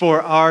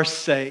 For our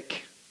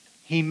sake,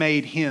 He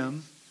made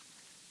Him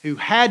who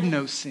had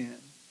no sin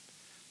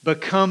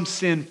become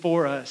sin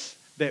for us,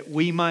 that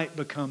we might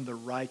become the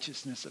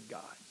righteousness of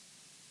God.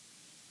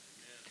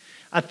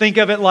 I think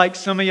of it like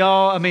some of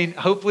y'all,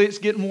 hopefully it's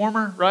getting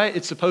warmer, right?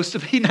 It's supposed to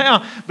be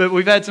now, but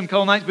we've had some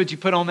cold nights, but you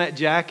put on that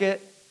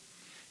jacket.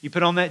 You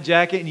put on that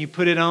jacket and you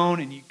put it on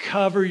and you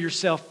cover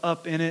yourself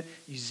up in it.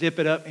 You zip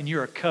it up and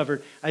you are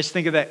covered. I just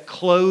think of that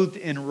clothed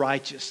in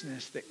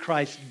righteousness that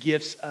Christ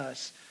gifts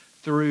us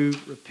through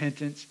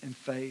repentance and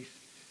faith.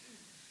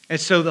 And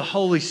so the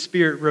Holy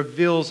Spirit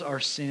reveals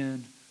our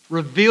sin,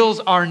 reveals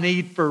our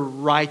need for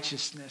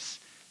righteousness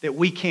that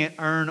we can't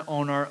earn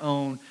on our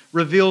own,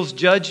 reveals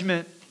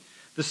judgment.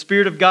 The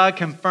Spirit of God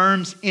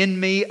confirms in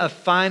me a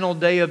final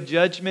day of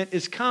judgment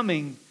is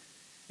coming.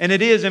 And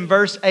it is in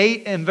verse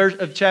 8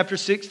 of chapter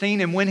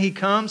 16. And when He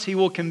comes, He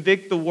will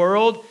convict the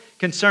world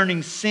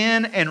concerning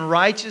sin and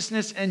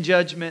righteousness and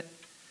judgment.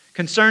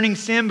 Concerning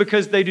sin,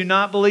 because they do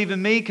not believe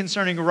in me.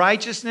 Concerning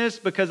righteousness,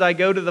 because I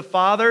go to the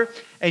Father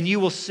and you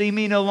will see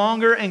me no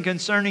longer. And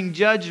concerning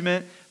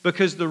judgment,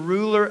 because the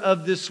ruler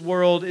of this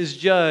world is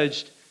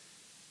judged.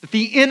 But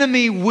the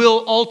enemy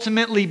will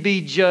ultimately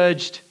be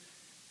judged.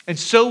 And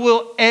so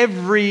will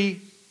every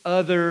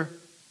other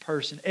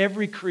person.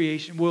 Every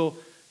creation will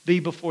be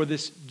before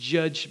this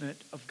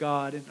judgment of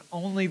God. And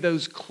only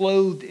those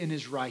clothed in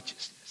His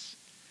righteousness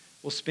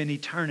will spend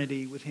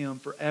eternity with Him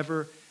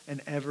forever and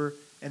ever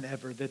and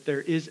ever. That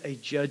there is a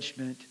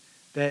judgment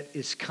that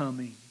is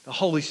coming. The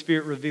Holy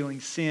Spirit revealing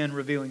sin,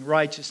 revealing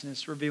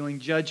righteousness, revealing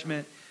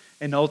judgment,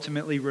 and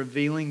ultimately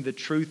revealing the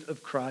truth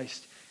of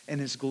Christ and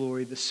His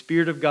glory. The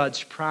Spirit of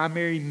God's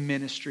primary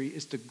ministry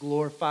is to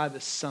glorify the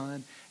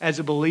Son. As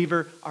a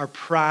believer, our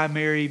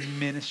primary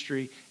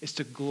ministry is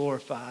to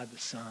glorify the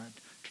Son,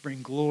 to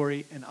bring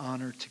glory and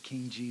honor to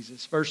King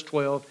Jesus. Verse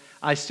 12,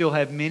 I still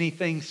have many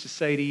things to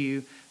say to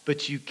you,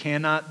 but you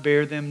cannot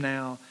bear them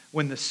now.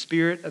 When the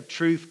Spirit of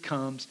truth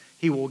comes,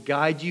 He will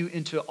guide you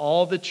into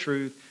all the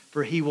truth,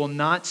 for He will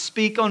not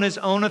speak on His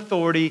own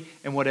authority,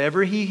 and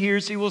whatever He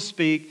hears He will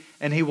speak,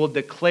 and He will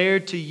declare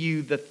to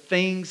you the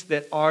things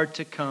that are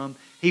to come.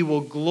 He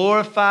will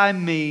glorify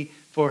me,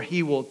 for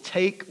He will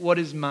take what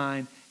is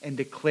mine and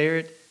declare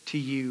it to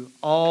you.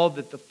 All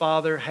that the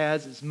Father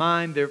has is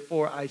mine.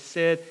 Therefore I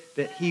said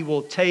that He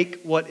will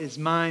take what is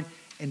mine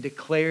and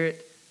declare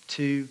it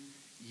to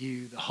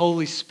you. The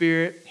Holy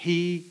Spirit,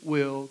 He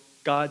will,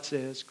 God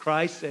says,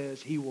 Christ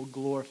says, He will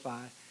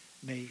glorify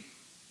me.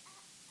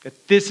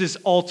 That this is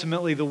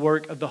ultimately the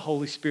work of the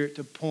Holy Spirit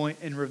to point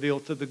and reveal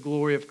to the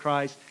glory of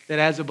Christ. That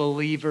as a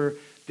believer,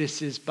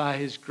 this is by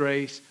His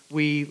grace.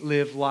 We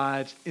live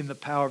lives in the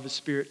power of His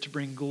Spirit to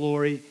bring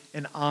glory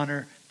and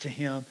honor to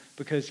Him,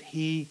 because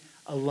He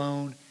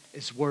alone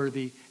is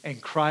worthy. And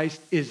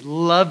Christ is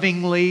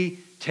lovingly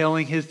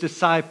telling His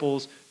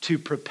disciples to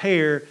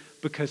prepare,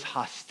 because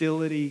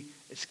hostility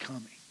is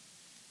coming.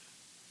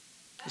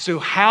 So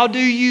how do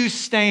you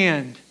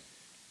stand?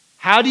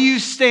 How do you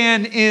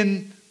stand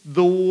in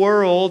the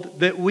world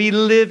that we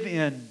live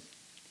in?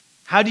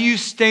 How do you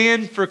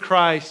stand for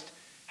Christ?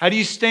 How do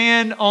you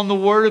stand on the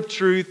word of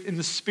truth, in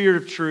the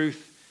Spirit of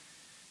truth?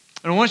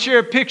 And I want to share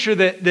a picture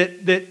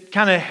that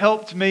kind of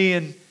helped me,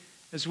 and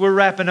as we're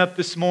wrapping up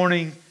this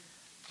morning,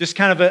 just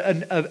kind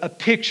of a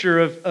picture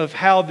of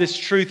how this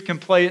truth can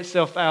play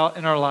itself out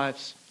in our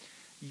lives.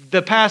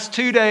 The past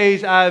 2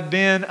 days, I've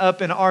been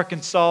up in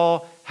Arkansas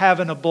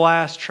having a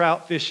blast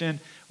trout fishing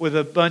with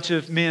a bunch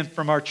of men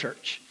from our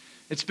church.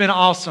 It's been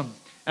awesome.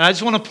 And I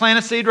just want to plant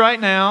a seed right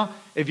now.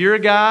 If you're a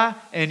guy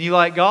and you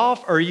like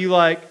golf, or you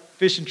like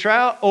fishing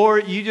trout, or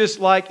you just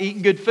like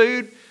eating good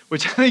food,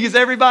 which I think is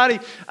everybody,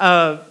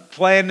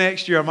 plan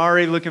next year. I'm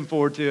already looking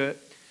forward to it.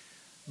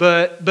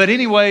 But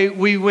anyway,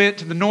 we went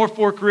to the North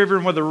Fork River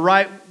and with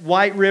the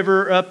White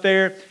River up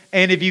there.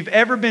 And if you've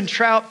ever been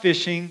trout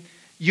fishing,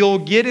 you'll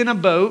get in a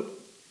boat.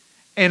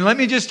 And let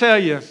me just tell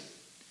you,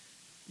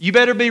 you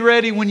better be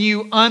ready when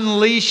you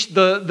unleash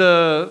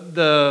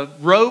the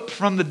rope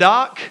from the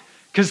dock,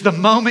 because the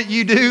moment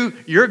you do,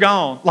 you're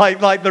gone.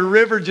 Like the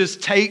river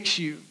just takes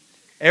you.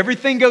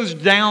 Everything goes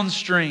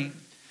downstream.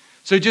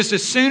 So just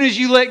as soon as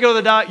you let go of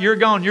the dock, you're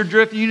gone. You're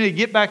drifting. You need to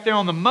get back there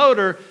on the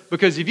motor,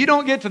 because if you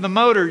don't get to the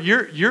motor,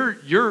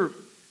 you're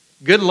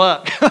good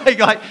luck.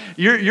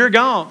 You're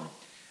gone.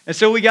 And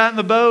so we got in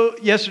the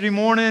boat yesterday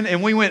morning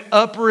and we went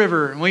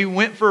upriver, and we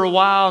went for a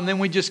while, and then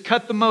we just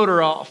cut the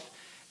motor off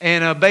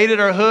and baited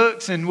our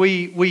hooks, and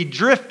we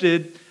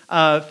drifted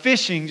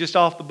fishing just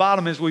off the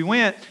bottom as we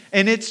went.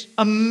 And it's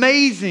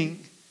amazing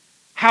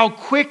how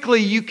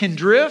quickly you can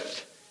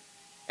drift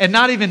and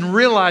not even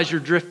realize you're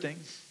drifting.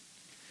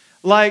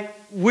 Like,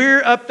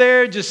 we're up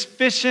there just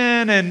fishing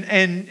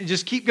and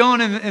just keep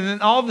going. And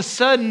then all of a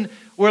sudden,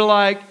 we're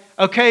like,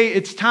 okay,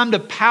 it's time to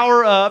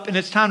power up and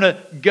it's time to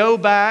go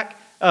back,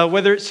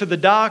 whether it's to the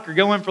dock or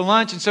go in for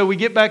lunch. And so we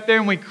get back there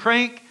and we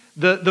crank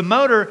the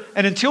motor.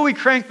 And until we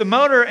crank the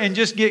motor and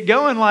just get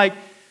going, like,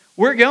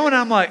 we're going,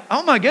 I'm like,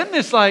 oh my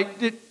goodness, like,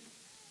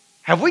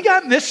 Have we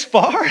gotten this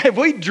far? Have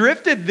we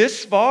drifted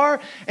this far?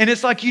 And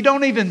it's like you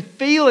don't even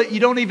feel it. You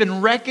don't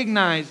even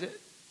recognize it.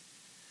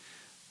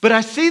 But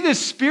I see this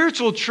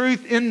spiritual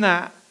truth in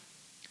that.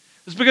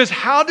 It's because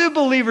how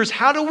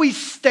do we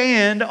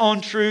stand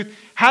on truth?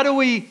 How do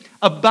we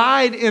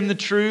abide in the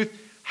truth?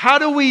 How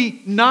do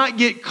we not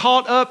get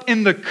caught up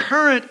in the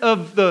current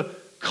of the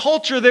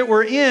culture that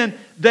we're in?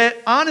 That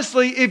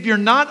honestly, if you're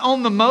not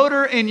on the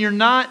motor and you're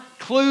not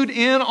clued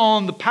in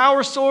on the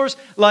power source,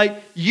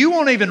 like you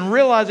won't even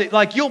realize it.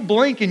 Like you'll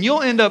blink and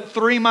you'll end up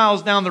 3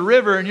 miles down the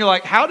river and you're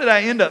like, how did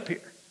I end up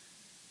here?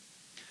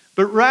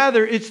 But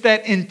rather, it's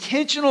that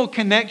intentional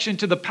connection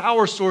to the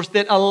power source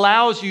that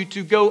allows you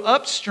to go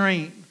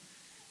upstream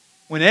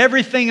when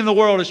everything in the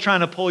world is trying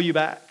to pull you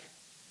back.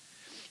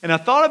 And I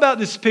thought about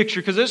this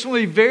picture because this will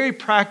be very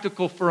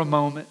practical for a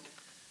moment.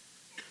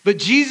 But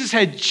Jesus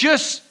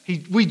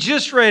we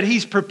just read,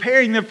 He's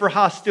preparing them for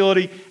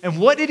hostility. And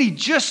what did He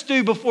just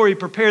do before He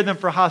prepared them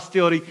for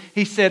hostility?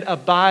 He said,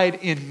 abide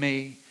in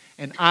me,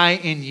 and I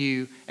in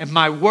you, and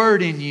my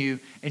word in you,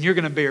 and you're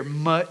going to bear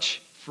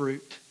much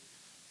fruit.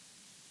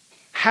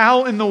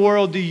 How in the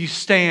world do you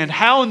stand?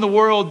 How in the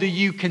world do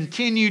you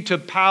continue to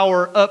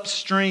power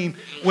upstream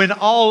when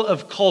all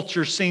of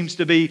culture seems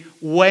to be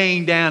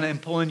weighing down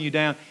and pulling you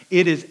down?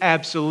 It is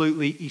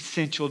absolutely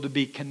essential to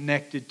be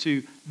connected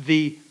to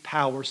the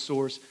power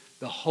source,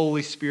 the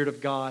Holy Spirit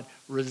of God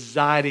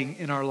residing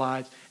in our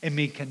lives and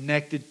being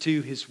connected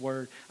to His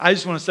Word. I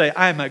just want to say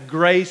I am a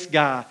grace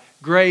guy.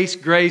 Grace,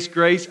 grace,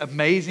 grace,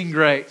 amazing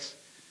grace.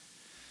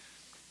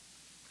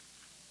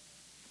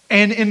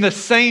 And in the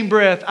same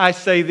breath, I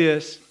say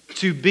this,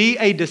 to be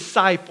a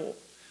disciple,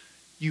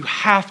 you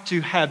have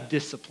to have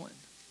discipline.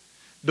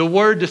 The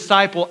word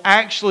disciple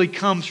actually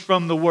comes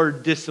from the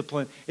word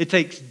discipline. It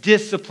takes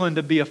discipline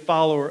to be a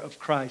follower of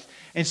Christ.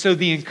 And so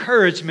the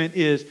encouragement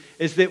is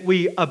that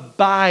we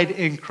abide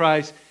in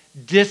Christ,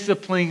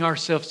 disciplining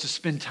ourselves to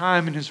spend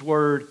time in His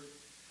Word.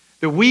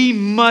 That we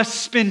must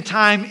spend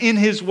time in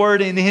His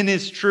Word and in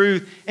His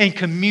truth and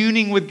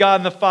communing with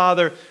God and the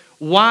Father.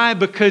 Why?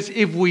 Because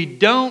if we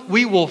don't,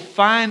 we will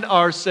find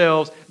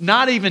ourselves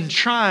not even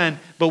trying,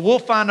 but we'll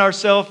find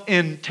ourselves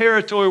in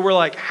territory where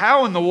like,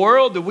 how in the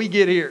world did we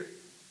get here?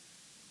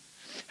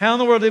 How in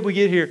the world did we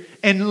get here?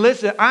 And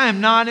listen, I'm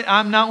not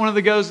one of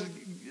the guys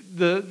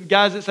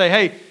that say,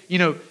 hey,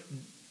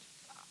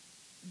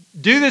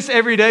 do this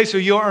every day so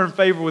you'll earn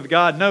favor with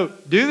God. No,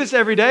 do this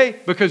every day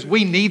because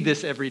we need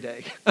this every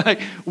day.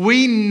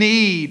 We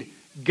need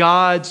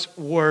God's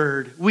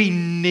Word. We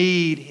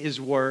need His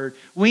Word.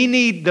 We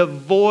need the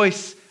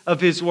voice of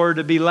His Word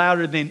to be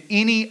louder than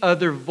any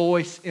other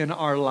voice in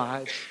our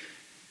lives.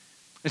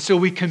 And so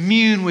we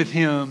commune with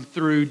Him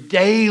through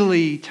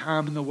daily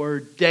time in the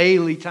Word,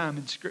 daily time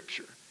in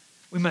Scripture.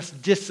 We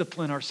must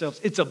discipline ourselves.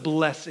 It's a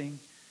blessing.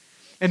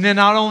 And then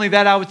not only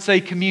that, I would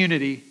say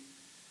community.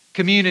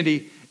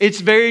 Community. It's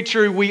very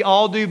true. We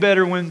all do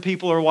better when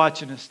people are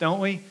watching us,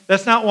 don't we?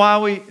 That's not why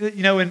we,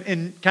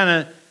 in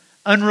kind of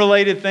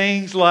unrelated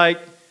things like,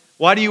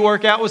 why do you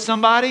work out with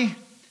somebody?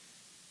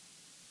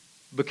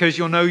 Because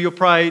you'll know you'll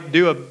probably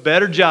do a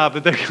better job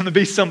if there's going to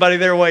be somebody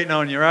there waiting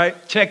on you, right?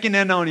 Checking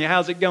in on you.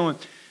 How's it going?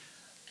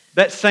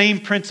 That same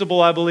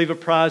principle, I believe,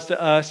 applies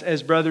to us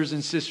as brothers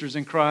and sisters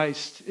in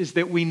Christ, is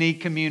that we need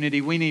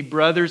community. We need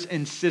brothers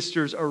and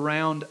sisters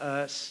around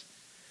us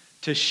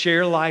to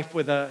share life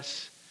with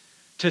us,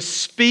 to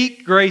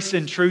speak grace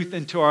and truth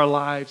into our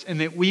lives, and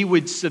that we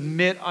would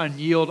submit and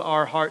yield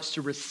our hearts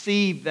to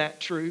receive that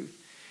truth.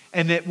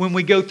 And that when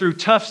we go through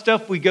tough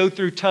stuff, we go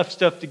through tough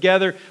stuff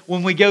together.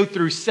 When we go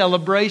through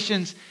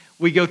celebrations,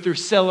 we go through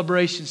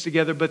celebrations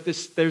together. But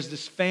there's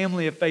this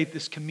family of faith,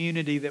 this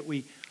community that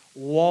we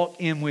walk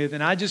in with.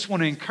 And I just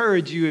want to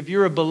encourage you, if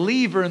you're a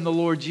believer in the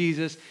Lord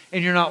Jesus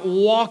and you're not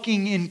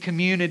walking in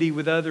community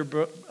with other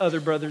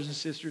brothers and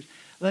sisters,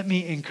 let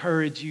me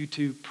encourage you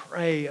to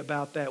pray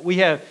about that. We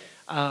have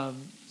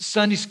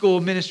Sunday school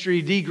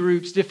ministry, D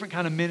groups, different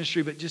kind of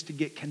ministry, but just to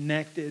get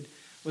connected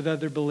with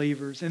other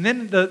believers. And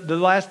then the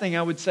last thing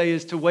I would say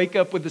is to wake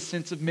up with a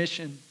sense of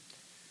mission.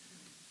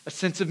 A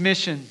sense of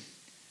mission.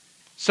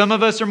 Some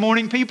of us are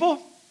morning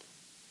people.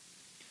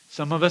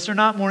 Some of us are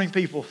not morning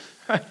people.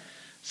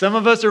 Some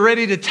of us are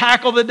ready to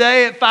tackle the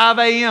day at 5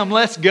 a.m.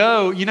 Let's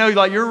go.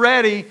 You're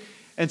ready.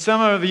 And some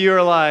of you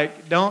are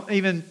like, don't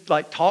even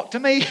talk to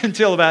me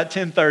until about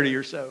 10:30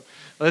 or so.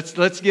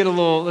 Let's get a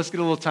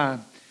little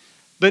time.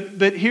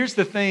 But here's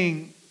the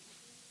thing.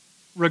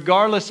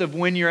 Regardless of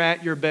when you're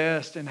at your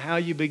best and how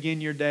you begin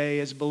your day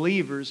as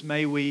believers,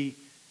 may we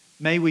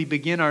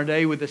begin our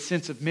day with a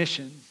sense of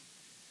mission.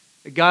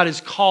 That God has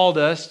called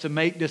us to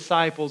make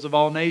disciples of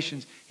all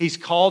nations. He's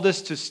called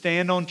us to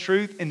stand on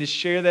truth and to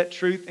share that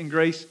truth and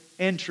grace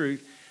and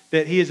truth.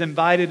 That He has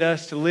invited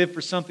us to live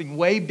for something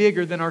way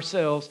bigger than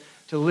ourselves,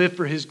 to live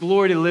for His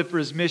glory, to live for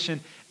His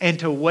mission, and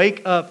to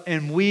wake up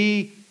and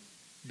we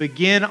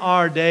begin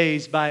our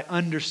days by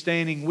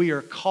understanding we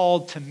are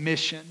called to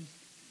mission.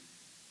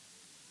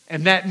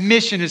 And that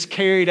mission is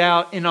carried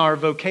out in our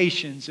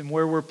vocations and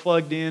where we're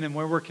plugged in and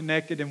where we're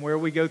connected and where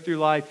we go through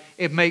life.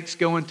 It makes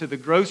going to the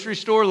grocery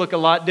store look a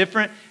lot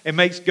different. It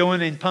makes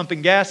going and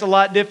pumping gas a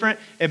lot different.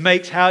 It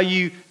makes how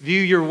you view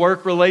your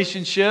work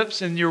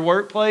relationships and your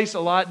workplace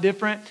a lot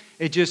different.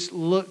 It just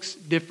looks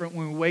different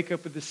when we wake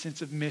up with a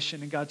sense of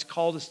mission, and God's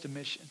called us to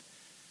mission.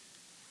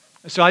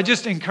 So I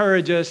just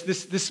encourage us,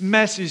 this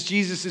message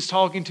Jesus is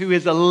talking to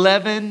his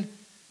 11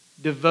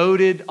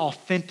 devoted,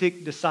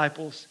 authentic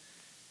disciples.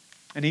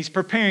 And he's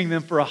preparing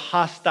them for a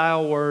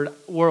hostile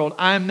world.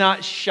 I'm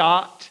not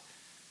shocked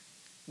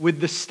with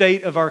the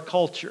state of our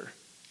culture.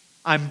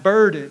 I'm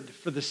burdened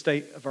for the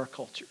state of our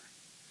culture.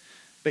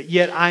 But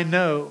yet I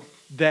know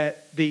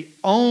that the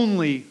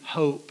only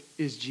hope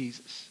is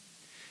Jesus.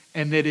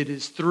 And that it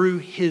is through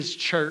his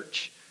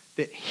church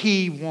that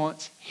he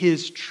wants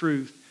his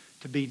truth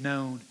to be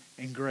known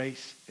in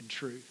grace and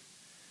truth.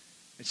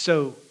 And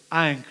so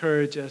I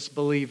encourage us,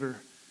 believer,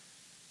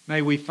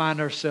 may we find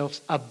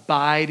ourselves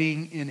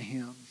abiding in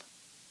him,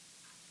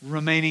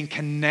 remaining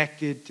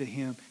connected to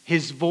him,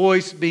 his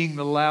voice being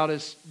the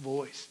loudest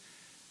voice.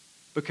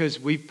 Because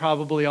we've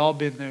probably all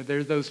been there. There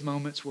are those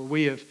moments where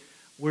we've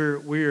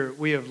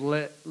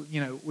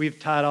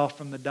tied off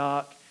from the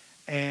dock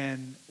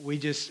and we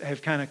just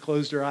have kind of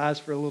closed our eyes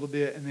for a little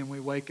bit, and then we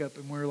wake up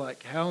and we're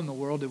like, how in the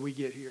world did we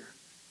get here?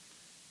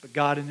 But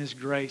God in his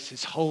grace,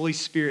 his Holy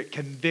Spirit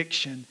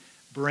conviction,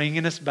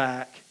 bringing us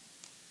back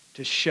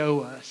to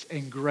show us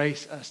and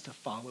grace us to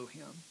follow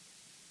him.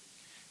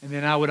 And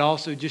then I would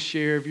also just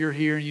share, if you're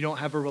here and you don't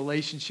have a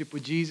relationship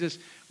with Jesus,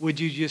 would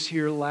you just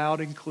hear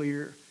loud and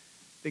clear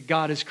that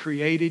God has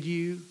created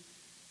you,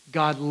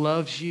 God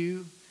loves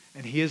you,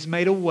 and he has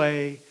made a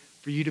way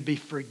for you to be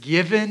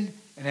forgiven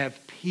and have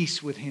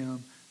peace with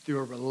him through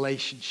a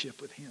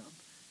relationship with him.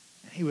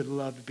 And he would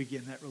love to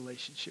begin that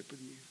relationship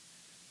with you.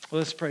 Well,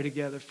 let's pray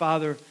together.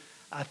 Father,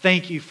 I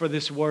thank you for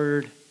this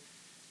word.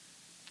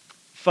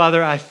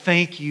 Father, I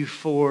thank you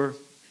for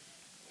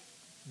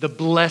the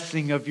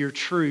blessing of your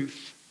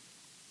truth,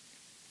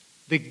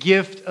 the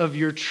gift of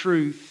your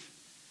truth.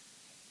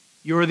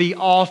 You're the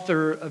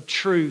author of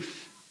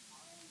truth.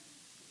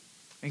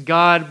 And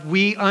God,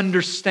 we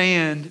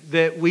understand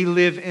that we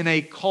live in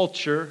a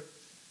culture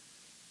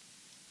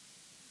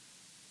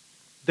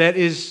that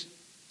is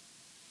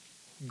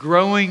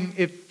growing,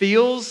 it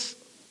feels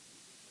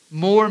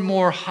more and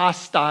more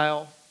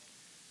hostile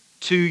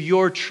to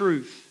your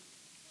truth.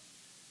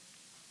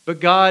 But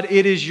God,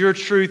 it is your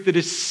truth that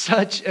is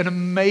such an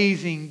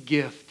amazing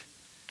gift.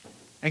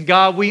 And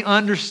God, we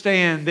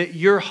understand that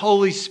your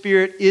Holy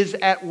Spirit is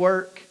at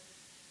work.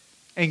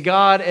 And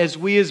God, as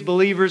we as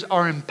believers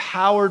are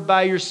empowered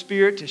by your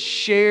Spirit to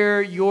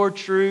share your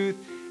truth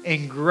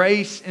and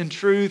grace and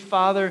truth,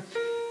 Father,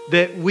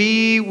 that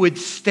we would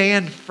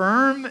stand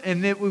firm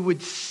and that we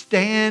would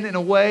stand in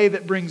a way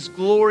that brings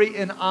glory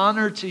and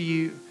honor to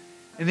you.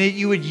 And that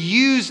you would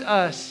use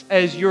us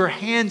as your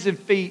hands and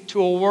feet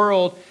to a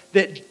world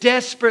that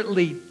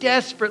desperately,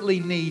 desperately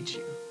needs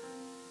you.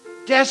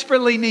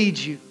 Desperately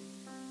needs you.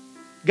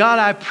 God,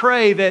 I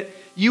pray that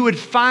you would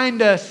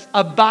find us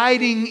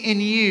abiding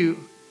in you,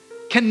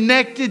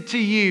 connected to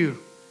you.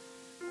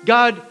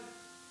 God,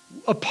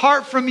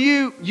 apart from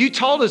you, you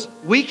told us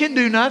we can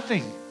do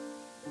nothing.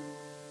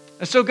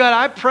 And so God,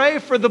 I pray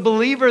for the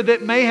believer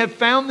that may have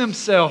found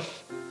themselves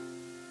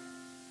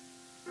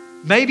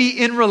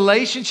maybe in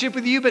relationship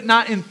with you, but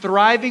not in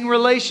thriving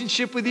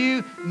relationship with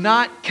you,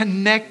 not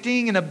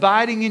connecting and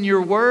abiding in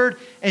your word,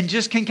 and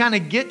just can kind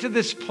of get to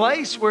this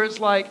place where it's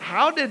like,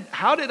 how did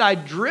I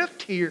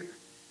drift here?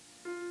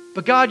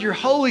 But God, your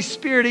Holy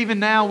Spirit even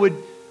now would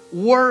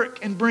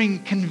work and bring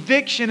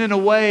conviction in a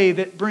way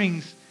that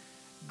brings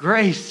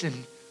grace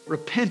and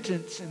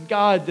repentance, and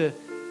God, to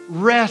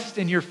rest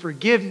in your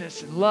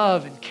forgiveness and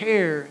love and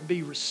care and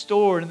be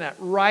restored in that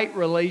right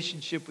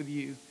relationship with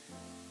you.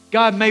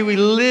 God, may we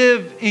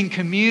live in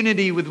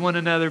community with one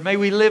another. May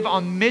we live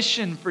on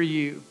mission for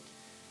you.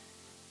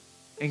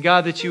 And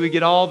God, that you would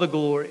get all the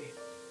glory.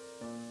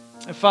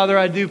 And Father,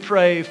 I do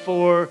pray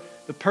for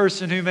the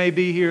person who may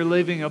be here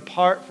living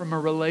apart from a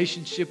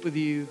relationship with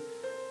you,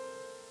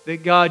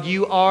 that God,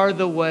 you are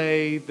the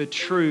way, the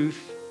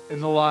truth,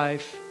 and the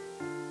life.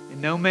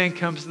 And no man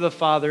comes to the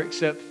Father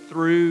except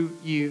through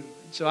you.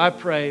 So I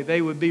pray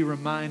they would be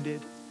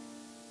reminded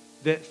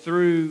that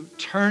through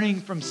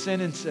turning from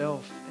sin and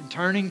self and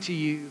turning to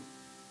you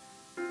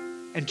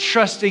and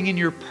trusting in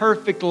your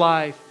perfect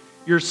life,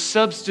 your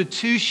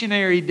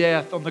substitutionary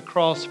death on the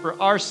cross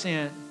for our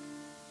sin,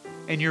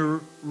 and your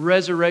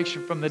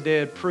resurrection from the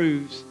dead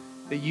proves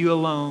that you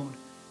alone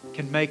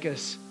can make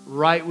us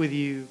right with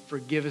you,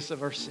 forgive us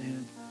of our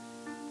sin,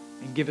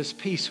 and give us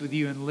peace with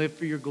you and live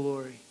for your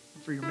glory,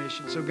 for your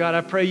mission. So God,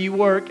 I pray you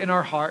work in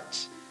our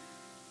hearts.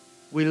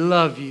 We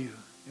love you.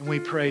 And we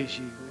praise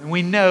you. And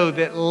we know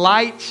that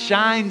light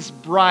shines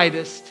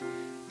brightest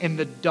in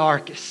the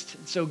darkest.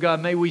 And so,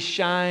 God, may we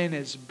shine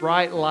as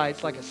bright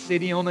lights like a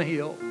city on a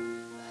hill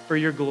for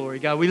your glory.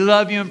 God, we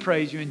love you and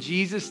praise you. In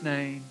Jesus'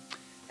 name,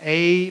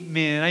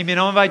 amen. Amen.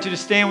 I'll invite you to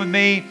stand with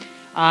me.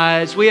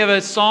 As we have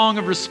a song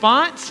of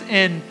response,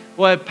 and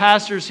we'll have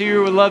pastors here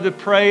who would love to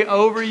pray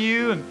over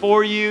you and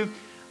for you.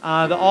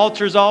 The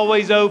altar is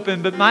always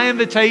open, but my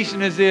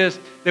invitation is this,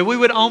 that we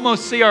would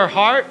almost see our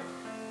heart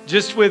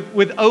just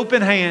with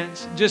open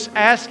hands, just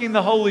asking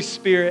the Holy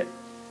Spirit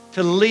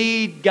to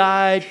lead,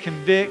 guide,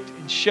 convict,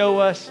 and show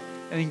us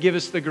and give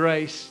us the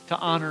grace to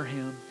honor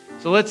Him.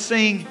 So let's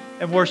sing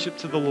and worship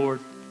to the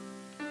Lord.